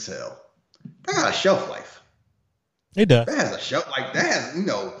racist as hell. That got a shelf life. It does. That has a shelf like that has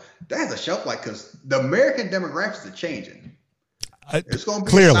a shelf life because the American demographics are changing. It's gonna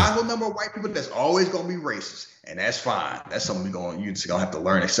be a sizable number of white people that's always gonna be racist, and that's fine. That's something you're just gonna have to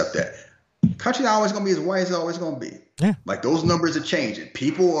learn, accept that. Country not always gonna be as white as it's always gonna be. Yeah. Like those numbers are changing.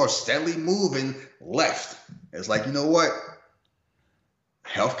 People are steadily moving left. It's like, you know what?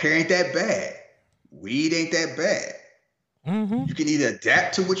 Healthcare ain't that bad. Weed ain't that bad. Mm-hmm. You can either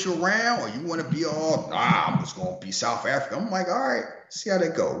adapt to what you're around, or you want to be all, I'm just going to be South Africa. I'm like, all right, see how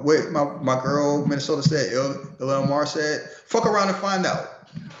that go. What my girl Minnesota said, Ilhan Mar said, fuck around and find out.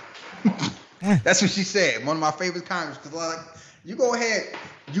 That's what she said. One of my favorite comments. Because like, you go ahead,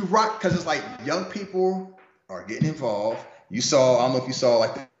 you rock, because it's like young people are getting involved. You saw, I don't know if you saw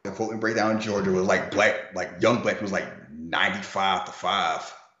like the voting breakdown in Georgia was like young black was like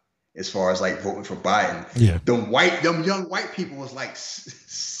 95-5 as far as like voting for Biden. Yeah. Them young white people was like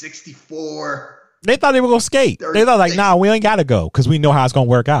 64. They thought they were gonna skate. 36. They thought like, nah, we ain't gotta go because we know how it's gonna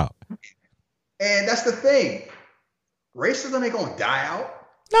work out. And that's the thing. Racism ain't gonna die out.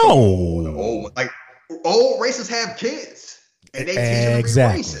 No. Old racists have kids. And they teach them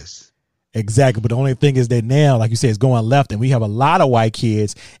to be racist. Exactly, but the only thing is that now, like you said, it's going left, and we have a lot of white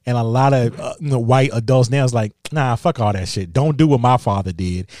kids and a lot of white adults now. It's like, nah, fuck all that shit. Don't do what my father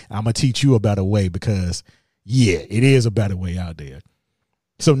did. I'm gonna teach you a better way because, yeah, it is a better way out there.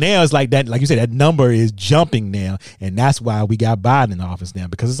 So now it's like that, like you said, that number is jumping now, and that's why we got Biden in office now,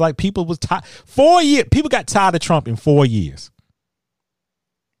 because it's like people was tired. 4 years, people got tired of Trump in 4 years.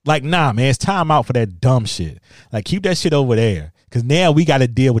 Like, nah, man, it's time out for that dumb shit. Like, keep that shit over there. Because now we got to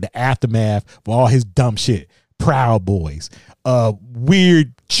deal with the aftermath of all his dumb shit. Proud Boys.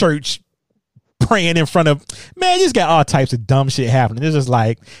 Weird church praying in front of... Man, you just got all types of dumb shit happening. It's just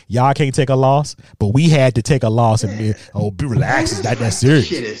like, y'all can't take a loss, but we had to take a loss and be relaxed. It's not that serious.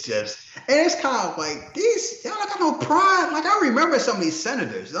 Shit is just... And it's kind of like, y'all don't got no pride. Like, I remember some of these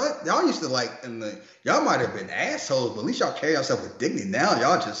senators. Y'all used to like... y'all might have been assholes, but at least y'all carry yourself with dignity. Now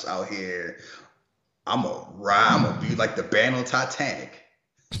y'all just out here... I'm gonna be like the band on Titanic.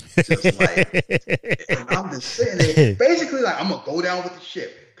 Just like, I'm just sitting there. Basically, like, I'm gonna go down with the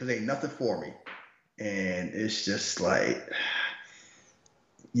ship because ain't nothing for me. And it's just like,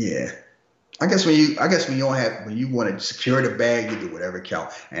 yeah. I guess when you want to secure the bag, you do whatever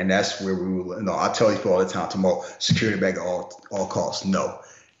count. And that's where we will. I tell people all the time, tomorrow, secure the bag at all costs. No,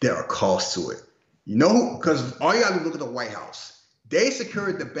 there are costs to it. Because all you gotta do is look at the White House. They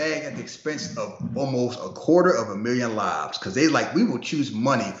secured the bag at the expense of almost 250,000 lives because we will choose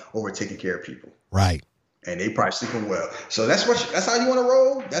money over taking care of people. Right. And they probably sleeping well. So that's how you want to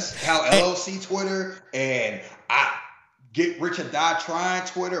roll. That's how LLC Twitter and I Get Rich or Die Trying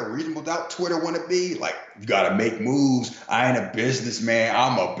Twitter or Reasonable Doubt Twitter want to be. Like, you got to make moves. I ain't a businessman.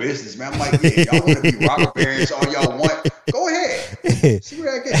 I'm a businessman. I'm like, yeah, y'all want to be robber barons all y'all want. Go ahead. See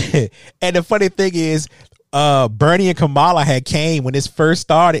where I get. And the funny thing is, Bernie and Kamala had came when this first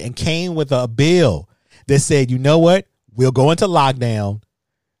started and came with a bill that said, you know what? We'll go into lockdown.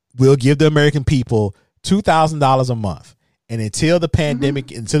 We'll give the American people $2,000 a month. And until the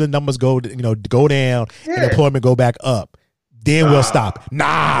pandemic, until the numbers go down and employment go back up, then we'll stop.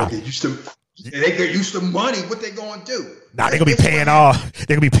 Nah. They get used to money. What they gonna do? Nah, they're gonna be paying off.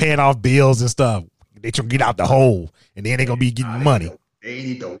 They're gonna be paying off bills and stuff. They trying to get out the hole, and then they're gonna be getting money. They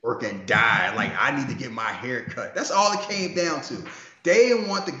need to work and die. Like, I need to get my hair cut. That's all it came down to. They didn't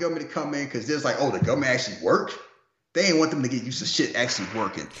want the government to come in because there's like, oh, the government actually worked. They didn't want them to get used to shit actually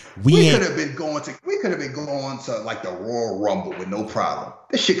working. We could have been going to like the Royal Rumble with no problem.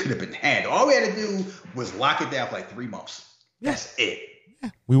 This shit could have been handled. All we had to do was lock it down for like 3 months. That's it.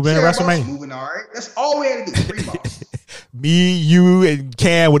 We were in WrestleMania. Moving, all right. That's all we had to do. 3 months. Me, you, and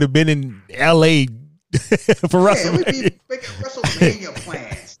Cam would have been in LA for WrestleMania. We'd be making WrestleMania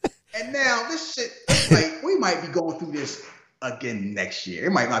plans. And now this shit, like, we might be going through this again next year.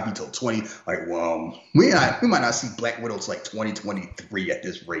 It might not be till 20. Like, well, we might not see Black Widow till like 2023 at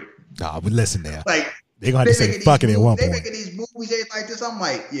this rate. Nah, but listen now. Like, they're going to say fuck it at one point. They making these movies like this. I'm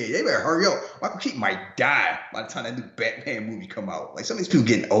like, yeah, they better hurry up. Michael Keaton might die by the time that new Batman movie come out. Like, some of these people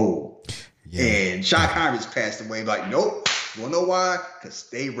getting old. Yeah. And Sean Connery's passed away. Like, nope. You wanna know why? Because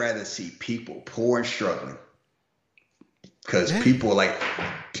they rather see people poor and struggling. Because people like,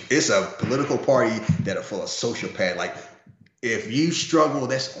 it's a political party that are full of sociopaths. Like, if you struggle,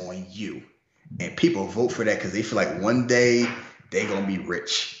 that's on you. And people vote for that because they feel like one day they're going to be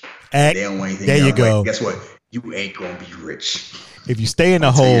rich. They don't want anything there else. You go. Like, guess what? You ain't going to be rich. If you stay in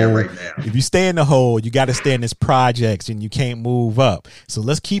the hole, you got to stay in this projects and you can't move up. So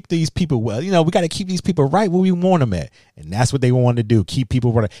let's keep these people. Well, we got to keep these people right where we want them at, and that's what they want to do. Keep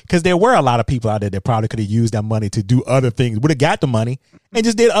people right, because there were a lot of people out there that probably could have used that money to do other things. Would have got the money and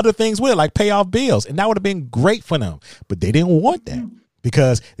just did other things with it, like pay off bills, and that would have been great for them. But they didn't want that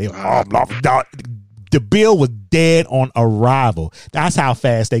because the bill was dead on arrival. That's how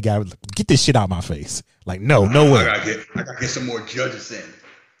fast they got. Get this shit out of my face. Like, no way. I gotta get some more judges in.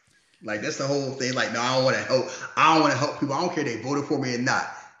 Like, that's the whole thing. Like, no, I don't want to help. I don't want to help people. I don't care if they voted for me or not.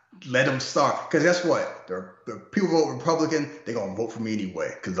 Let them start. Because guess what? The people vote Republican, they're going to vote for me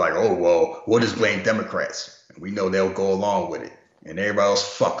anyway. Because like, oh, well, we'll just blame Democrats. And we know they'll go along with it. And everybody else,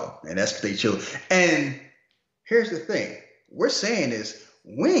 fuck them. And that's what they choose. And here's the thing. We're saying is,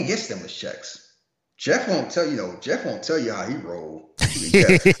 we ain't get stimulus checks. Jeff won't tell you how he rolled.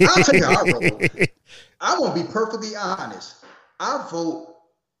 I'll tell you how I roll. I'm going to be perfectly honest. I vote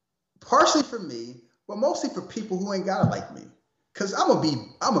partially for me, but mostly for people who ain't got it like me. Because I'm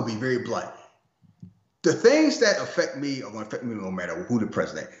gonna be very blunt. The things that affect me are going to affect me no matter who the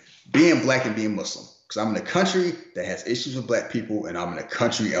president. Being black and being Muslim. Because I'm in a country that has issues with black people, and I'm in a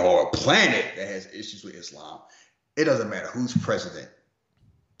country or a planet that has issues with Islam. It doesn't matter who's president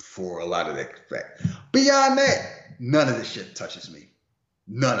for a lot of that fact. Beyond that, none of this shit touches me.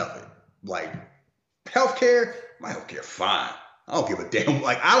 None of it. Like, healthcare, my healthcare fine. I don't give a damn.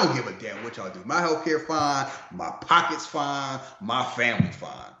 Like, I don't give a damn what y'all do. My healthcare fine. My pocket's fine. My family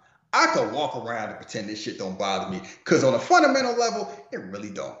fine. I could walk around and pretend this shit don't bother me. Because on a fundamental level, it really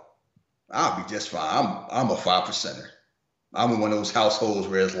don't. I'll be just fine. I'm a 5%er. I'm in one of those households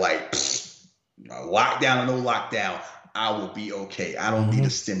where it's like, lockdown or no lockdown, I will be okay. I don't need a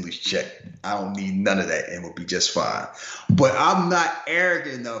stimulus check. I don't need none of that, and we'll be just fine. But I'm not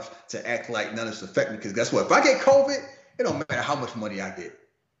arrogant enough to act like none of this affect me. Because guess what? If I get COVID, it don't matter how much money I get.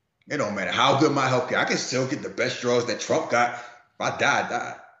 It don't matter how good my health care. I can still get the best drugs that Trump got. If I die, I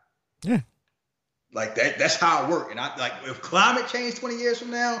die. Yeah. Like that's how it works. And I like, if climate change 20 years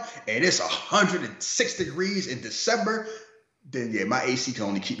from now and it's 106 degrees in December, then yeah, my AC can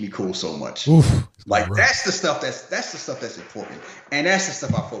only keep me cool so much. Oof, like that's the stuff that's important. And that's the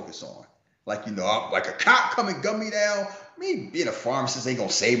stuff I focus on. Like, like a cop come and gun me down, me being a pharmacist ain't gonna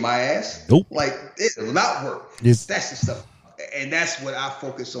save my ass. Nope. Like, it will not work. That's the stuff. And that's what I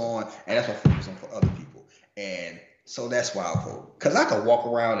focus on, and that's what I focus on for other people. And so that's why I vote. Because I could walk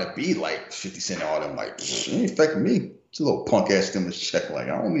around and be like 50 Cent and all them, like, it ain't affecting me. It's a little punk ass stimulus check. Like,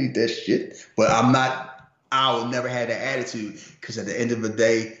 I don't need that shit. But I will never have that attitude, because at the end of the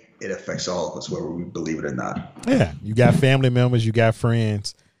day, it affects all of us, whether we believe it or not. Yeah. You got family members, you got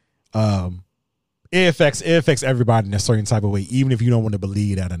friends. It affects everybody in a certain type of way, even if you don't want to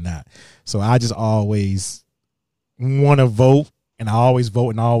believe that or not. So I just always want to vote, and I always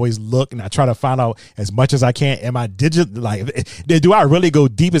vote, and I always look, and I try to find out as much as I can. Am I digital? Like, do I really go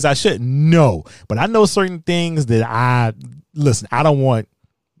deep as I should? No, but I know certain things that I don't want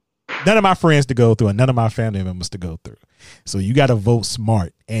none of my friends to go through, and none of my family members to go through. So you got to vote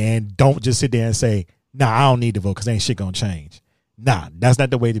smart, and don't just sit there and say, "Nah, I don't need to vote because ain't shit gonna change." Nah, that's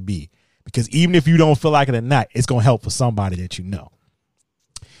not the way to be. Because even if you don't feel like it or not, it's gonna help for somebody that you know.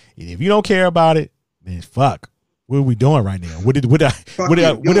 And if you don't care about it, then fuck. What are we doing right now? What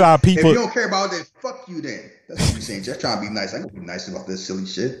are our people? If you don't care about that, fuck you then. That's what you're saying. Just trying to be nice. I ain't gonna be nice about this silly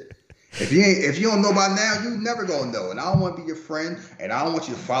shit. If you don't know by now, you never gonna know. And I don't want to be your friend, and I don't want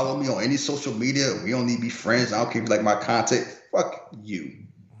you to follow me on any social media. We don't need to be friends. I don't care if you like my content. Fuck you.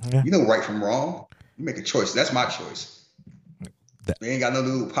 Yeah. You know right from wrong. You make a choice. That's my choice. It ain't got nothing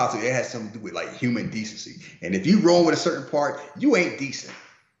to do with politics. It has something to do with like human decency. And if you roll with a certain part, you ain't decent.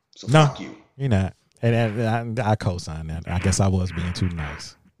 So fuck you. You're not. And I co-sign that. I guess I was being too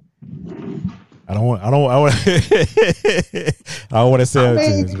nice. I don't want to say I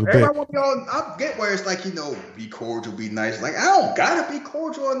get where it's like, be cordial, be nice. Like, I don't gotta be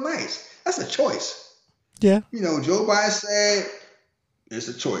cordial or nice. That's a choice. Yeah. Joe Biden said it's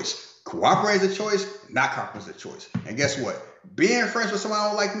a choice. Cooperate is a choice, not cooperate is a choice. And guess what? Being friends with someone who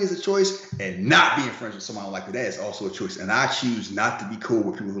don't like me is a choice, and not being friends with someone who don't like me, that is also a choice. And I choose not to be cool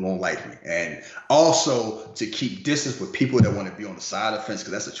with people who don't like me. And also to keep distance with people that want to be on the side of the fence,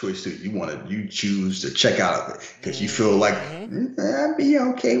 because that's a choice too. You choose to check out of it because you feel like, I'll be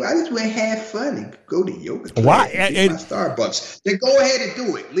okay. I just want to have fun and go to yoga class. Why? And my Starbucks. Then go ahead and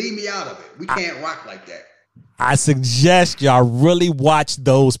do it. Leave me out of it. We can't rock like that. I suggest y'all really watch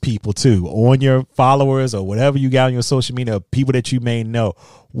those people too, on your followers or whatever you got on your social media, people that you may know.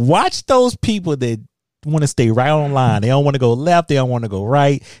 Watch those people that want to stay right on line. They don't want to go left. They don't want to go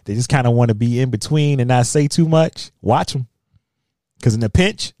right. They just kind of want to be in between and not say too much. Watch them. Because in the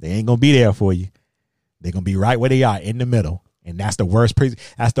pinch, they ain't going to be there for you. They're going to be right where they are in the middle. And that's the worst.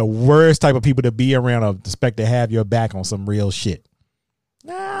 That's the worst type of people to be around, or expect to have your back on some real shit.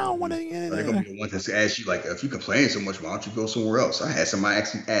 No, I don't want to. They're gonna be the ones that ask you, like, if you complain so much, why don't you go somewhere else? I had somebody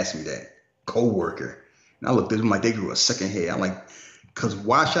actually ask me that, co-worker, and I looked at them like they grew a second head. I'm like, because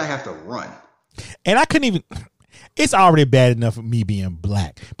why should I have to run? And I couldn't even. It's already bad enough for me being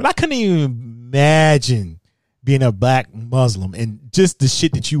black, but I couldn't even imagine being a black Muslim and just the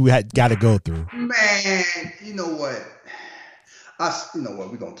shit that you had got to go through. Man, you know what?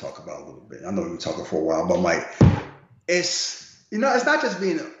 We're gonna talk about a little bit. I know we've been talking for a while, but like, it's not just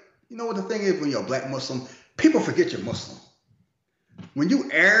being. You know what the thing is, when you're a black Muslim, people forget you're Muslim. When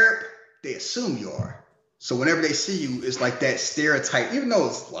you Arab, they assume you are. So whenever they see you, it's like that stereotype, even though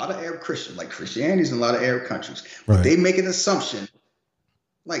it's a lot of Arab Christians, like Christianity's in a lot of Arab countries, right. But they make an assumption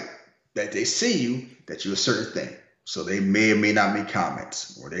like that they see you, that you're a certain thing. So they may or may not make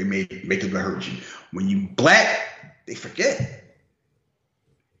comments, or they may make it hurt you. When you black, they forget.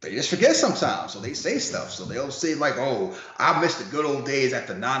 They just forget sometimes, so they say stuff. So they'll say like, "Oh, I miss the good old days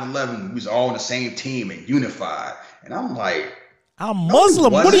after 9/11. We was all on the same team and unified." And I'm like, "I'm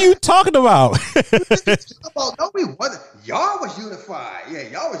Muslim. What are you talking about?" No, we wasn't. Y'all was unified. Yeah,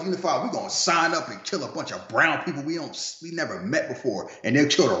 y'all was unified. We gonna sign up and kill a bunch of brown people we never met before, and they'll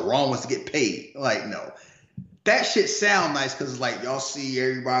kill the wrong ones to get paid. Like, no. That shit sound nice because like y'all see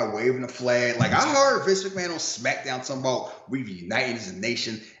everybody waving the flag. Like I heard Vince McMahon on SmackDown talking about we united as a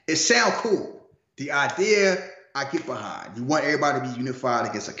nation. It sound cool. The idea I get behind. You want everybody to be unified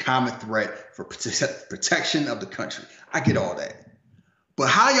against a common threat for protection of the country. I get all that. But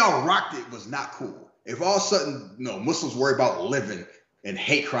how y'all rocked it was not cool. If all of a sudden, Muslims worry about living and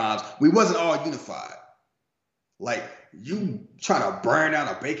hate crimes, we wasn't all unified. Like, you trying to burn down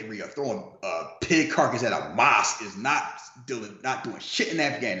a bakery or throwing a pig carcass at a mosque is not doing shit in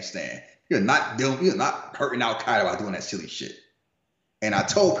Afghanistan. You're not hurting Al-Qaeda by doing that silly shit. And I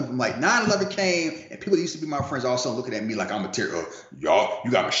told people, like, 9/11 came, and people that used to be my friends all of a sudden looking at me like I'm a terror. Y'all,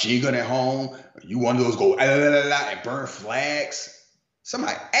 you got a machine gun at home? You one of those go and burn flags?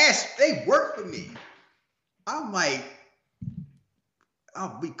 Somebody asked, they work for me. I'm like,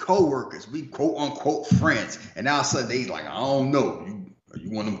 we co-workers, we quote unquote friends, and now all of a sudden they like, I don't know,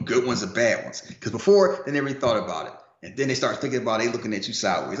 you one of them good ones or bad ones? Because before they never really thought about it, and then they start thinking about it, they looking at you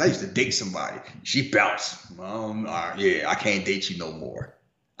sideways. I used to date somebody, she bounced. I can't date you no more.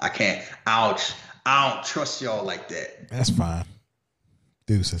 I can't. I don't trust y'all like that. That's fine.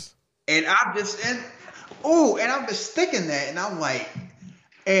 Deuces. And I'm just thinking that, and I'm like,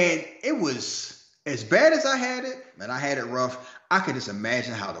 and it was as bad as I had it, and I had it rough. I could just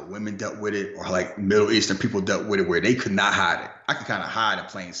imagine how the women dealt with it, or like Middle Eastern people dealt with it, where they could not hide it. I could kind of hide in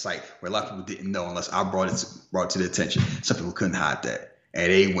plain sight, where a lot of people didn't know unless I brought it to their attention. Some people couldn't hide that,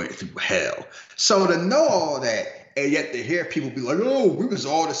 and they went through hell. So to know all that, and yet to hear people be like, "Oh, we was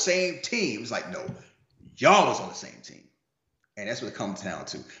all the same team," it's like, no, y'all was on the same team, and that's what it comes down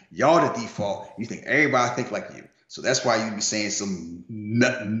to. Y'all the default. You think everybody think like you. So that's why you be saying some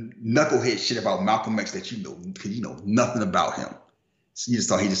knucklehead shit about Malcolm X that you know, because you know nothing about him. So you just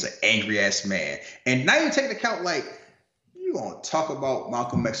thought he just an angry ass man. And now you take into account, like, you gonna talk about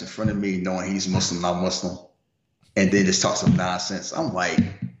Malcolm X in front of me knowing he's Muslim, not Muslim? and then just talk some nonsense. I'm like,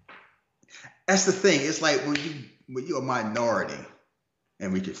 that's the thing. It's like when you're a minority,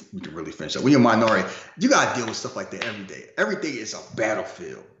 and we can really finish up. When you're a minority, you gotta deal with stuff like that every day. Every day is a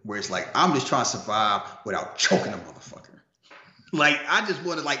battlefield where it's like I'm just trying to survive without choking a motherfucker. Like I just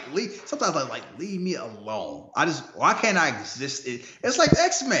want to leave. Sometimes I leave me alone. Why can't I exist? It's like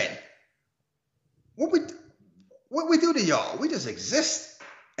X-Men. What we do to y'all? We just exist,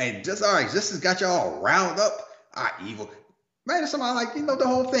 and just our existence got y'all riled up. Our evil. Man, somebody the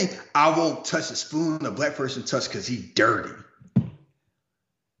whole thing. I won't touch a spoon a black person touch because he's dirty.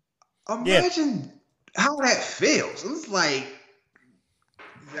 Imagine how that feels. It's like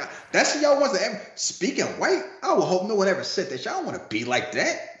that's what y'all want to. Speaking white, I would hope no one ever said that. Y'all want to be like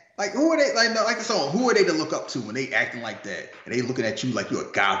that. Like who are they? Like the song. Who are they to look up to when they acting like that and they looking at you like you're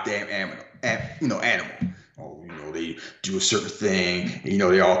a goddamn animal? Oh, they do a certain thing. And,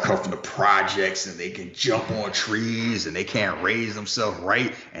 they all come from the projects and they can jump on trees and they can't raise themselves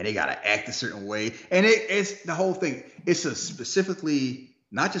right and they gotta act a certain way. And it's the whole thing. It's a specifically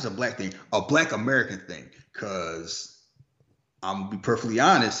not just a black thing, a black American thing. Because I'm gonna be perfectly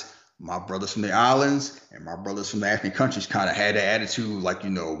honest, my brothers from the islands and my brothers from the African countries kind of had that attitude,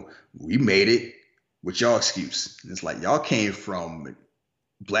 we made it with y'all excuse. And it's like y'all came from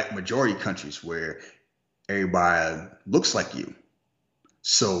black majority countries where everybody looks like you.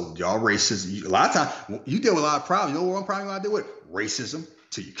 So y'all racism, a lot of times you deal with a lot of problems. You know what one problem you gotta deal with? Racism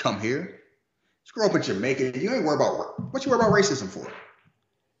till you come here. You grow up in Jamaica, you ain't worry about what you worry about racism for.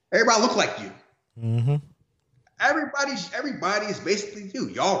 Everybody look like you. Mm-hmm. Everybody is basically you.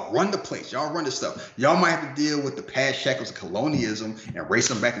 Y'all run the place. Y'all run the stuff. Y'all might have to deal with the past shackles of colonialism and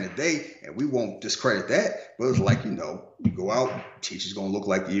racism back in the day, and we won't discredit that. But it's you go out, teacher's gonna look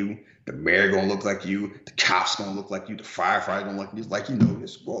like you, the mayor gonna look like you, the cops gonna look like you, the firefighter gonna look like you.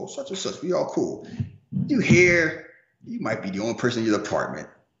 This such and such. We all cool. You here, you might be the only person in your department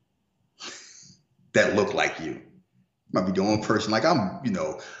that look like you. Might be the only person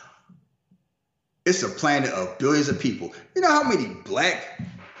it's a planet of billions of people. You know how many black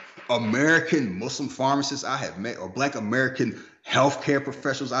American Muslim pharmacists I have met or black American healthcare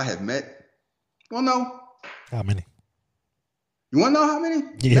professionals I have met? You want to know? How many? You want to know how many?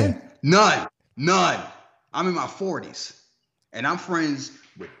 Yeah. None. I'm in my 40s. And I'm friends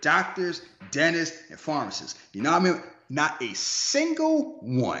with doctors, dentists, and pharmacists. You know what I mean? Not a single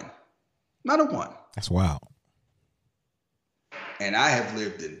one. Not a one. That's wild. And I have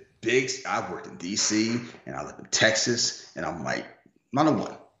lived in I've worked in DC and I live in Texas, and I'm like, not a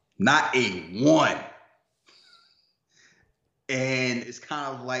one. Not a one. And it's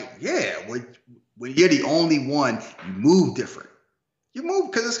kind of when you're the only one, you move different. You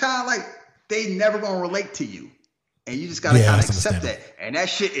move because it's kind of like they never gonna relate to you. And you just gotta kind of accept that. And that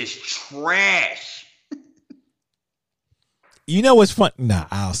shit is trash. You know what's fun? Nah,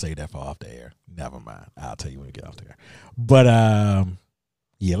 I'll say that for off the air. Never mind. I'll tell you when we get off the air. But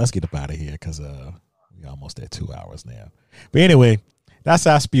yeah, let's get up out of here because we're almost at 2 hours now. But anyway, that's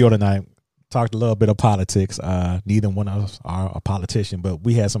our spiel tonight. Talked a little bit of politics. Neither one of us are a politician, but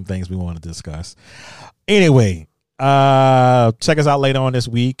we had some things we want to discuss. Anyway, check us out later on this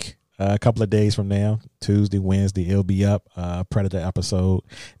week. A couple of days from now, Tuesday, Wednesday, it'll be up. Predator episode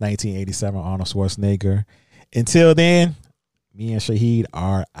 1987, Arnold Schwarzenegger. Until then, me and Shahid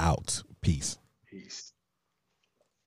are out. Peace.